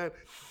smell, man.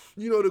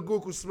 You know the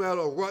Google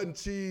smell of rotten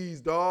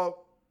cheese, dog.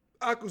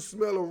 I could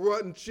smell a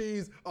rotten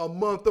cheese a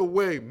month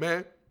away,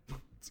 man.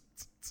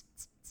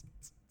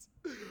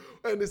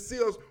 And the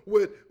Seahawks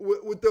with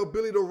the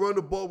ability to run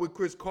the ball with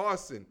Chris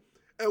Carson.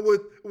 And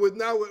with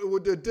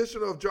the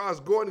addition of Josh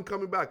Gordon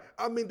coming back,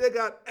 I mean, they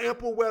got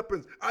ample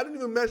weapons. I didn't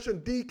even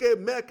mention DK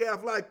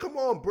Metcalf. Like, come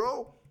on,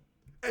 bro.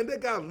 And they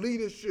got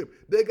leadership.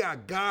 They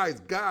got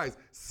guys,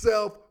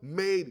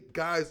 self-made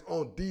guys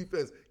on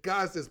defense.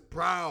 Guys that's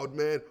proud,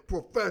 man,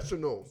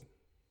 professionals.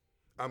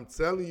 I'm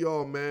telling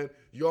y'all, man,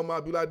 y'all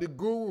might be like the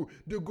Guru.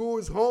 The Guru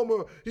is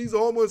Homer. He's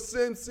Homer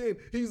Simpson.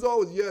 He's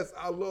always, yes,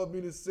 I love me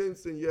the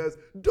Simpson, yes.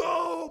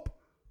 Dope.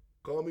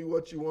 Call me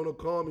what you want to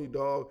call me,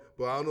 dog.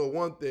 But I know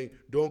one thing,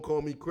 don't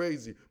call me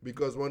crazy.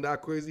 Because when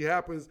that crazy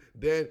happens,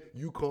 then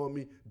you call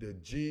me the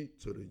G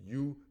to the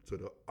U to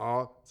the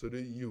R to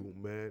the U,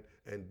 man.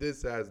 And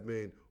this has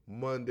been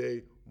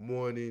Monday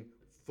Morning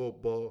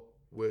Football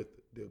with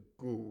the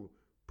Guru.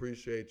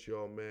 Appreciate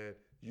y'all, man.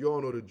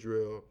 Y'all know the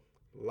drill.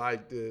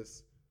 Like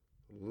this.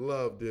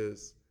 Love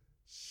this.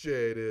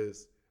 share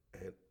this,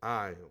 and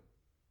I am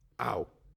out.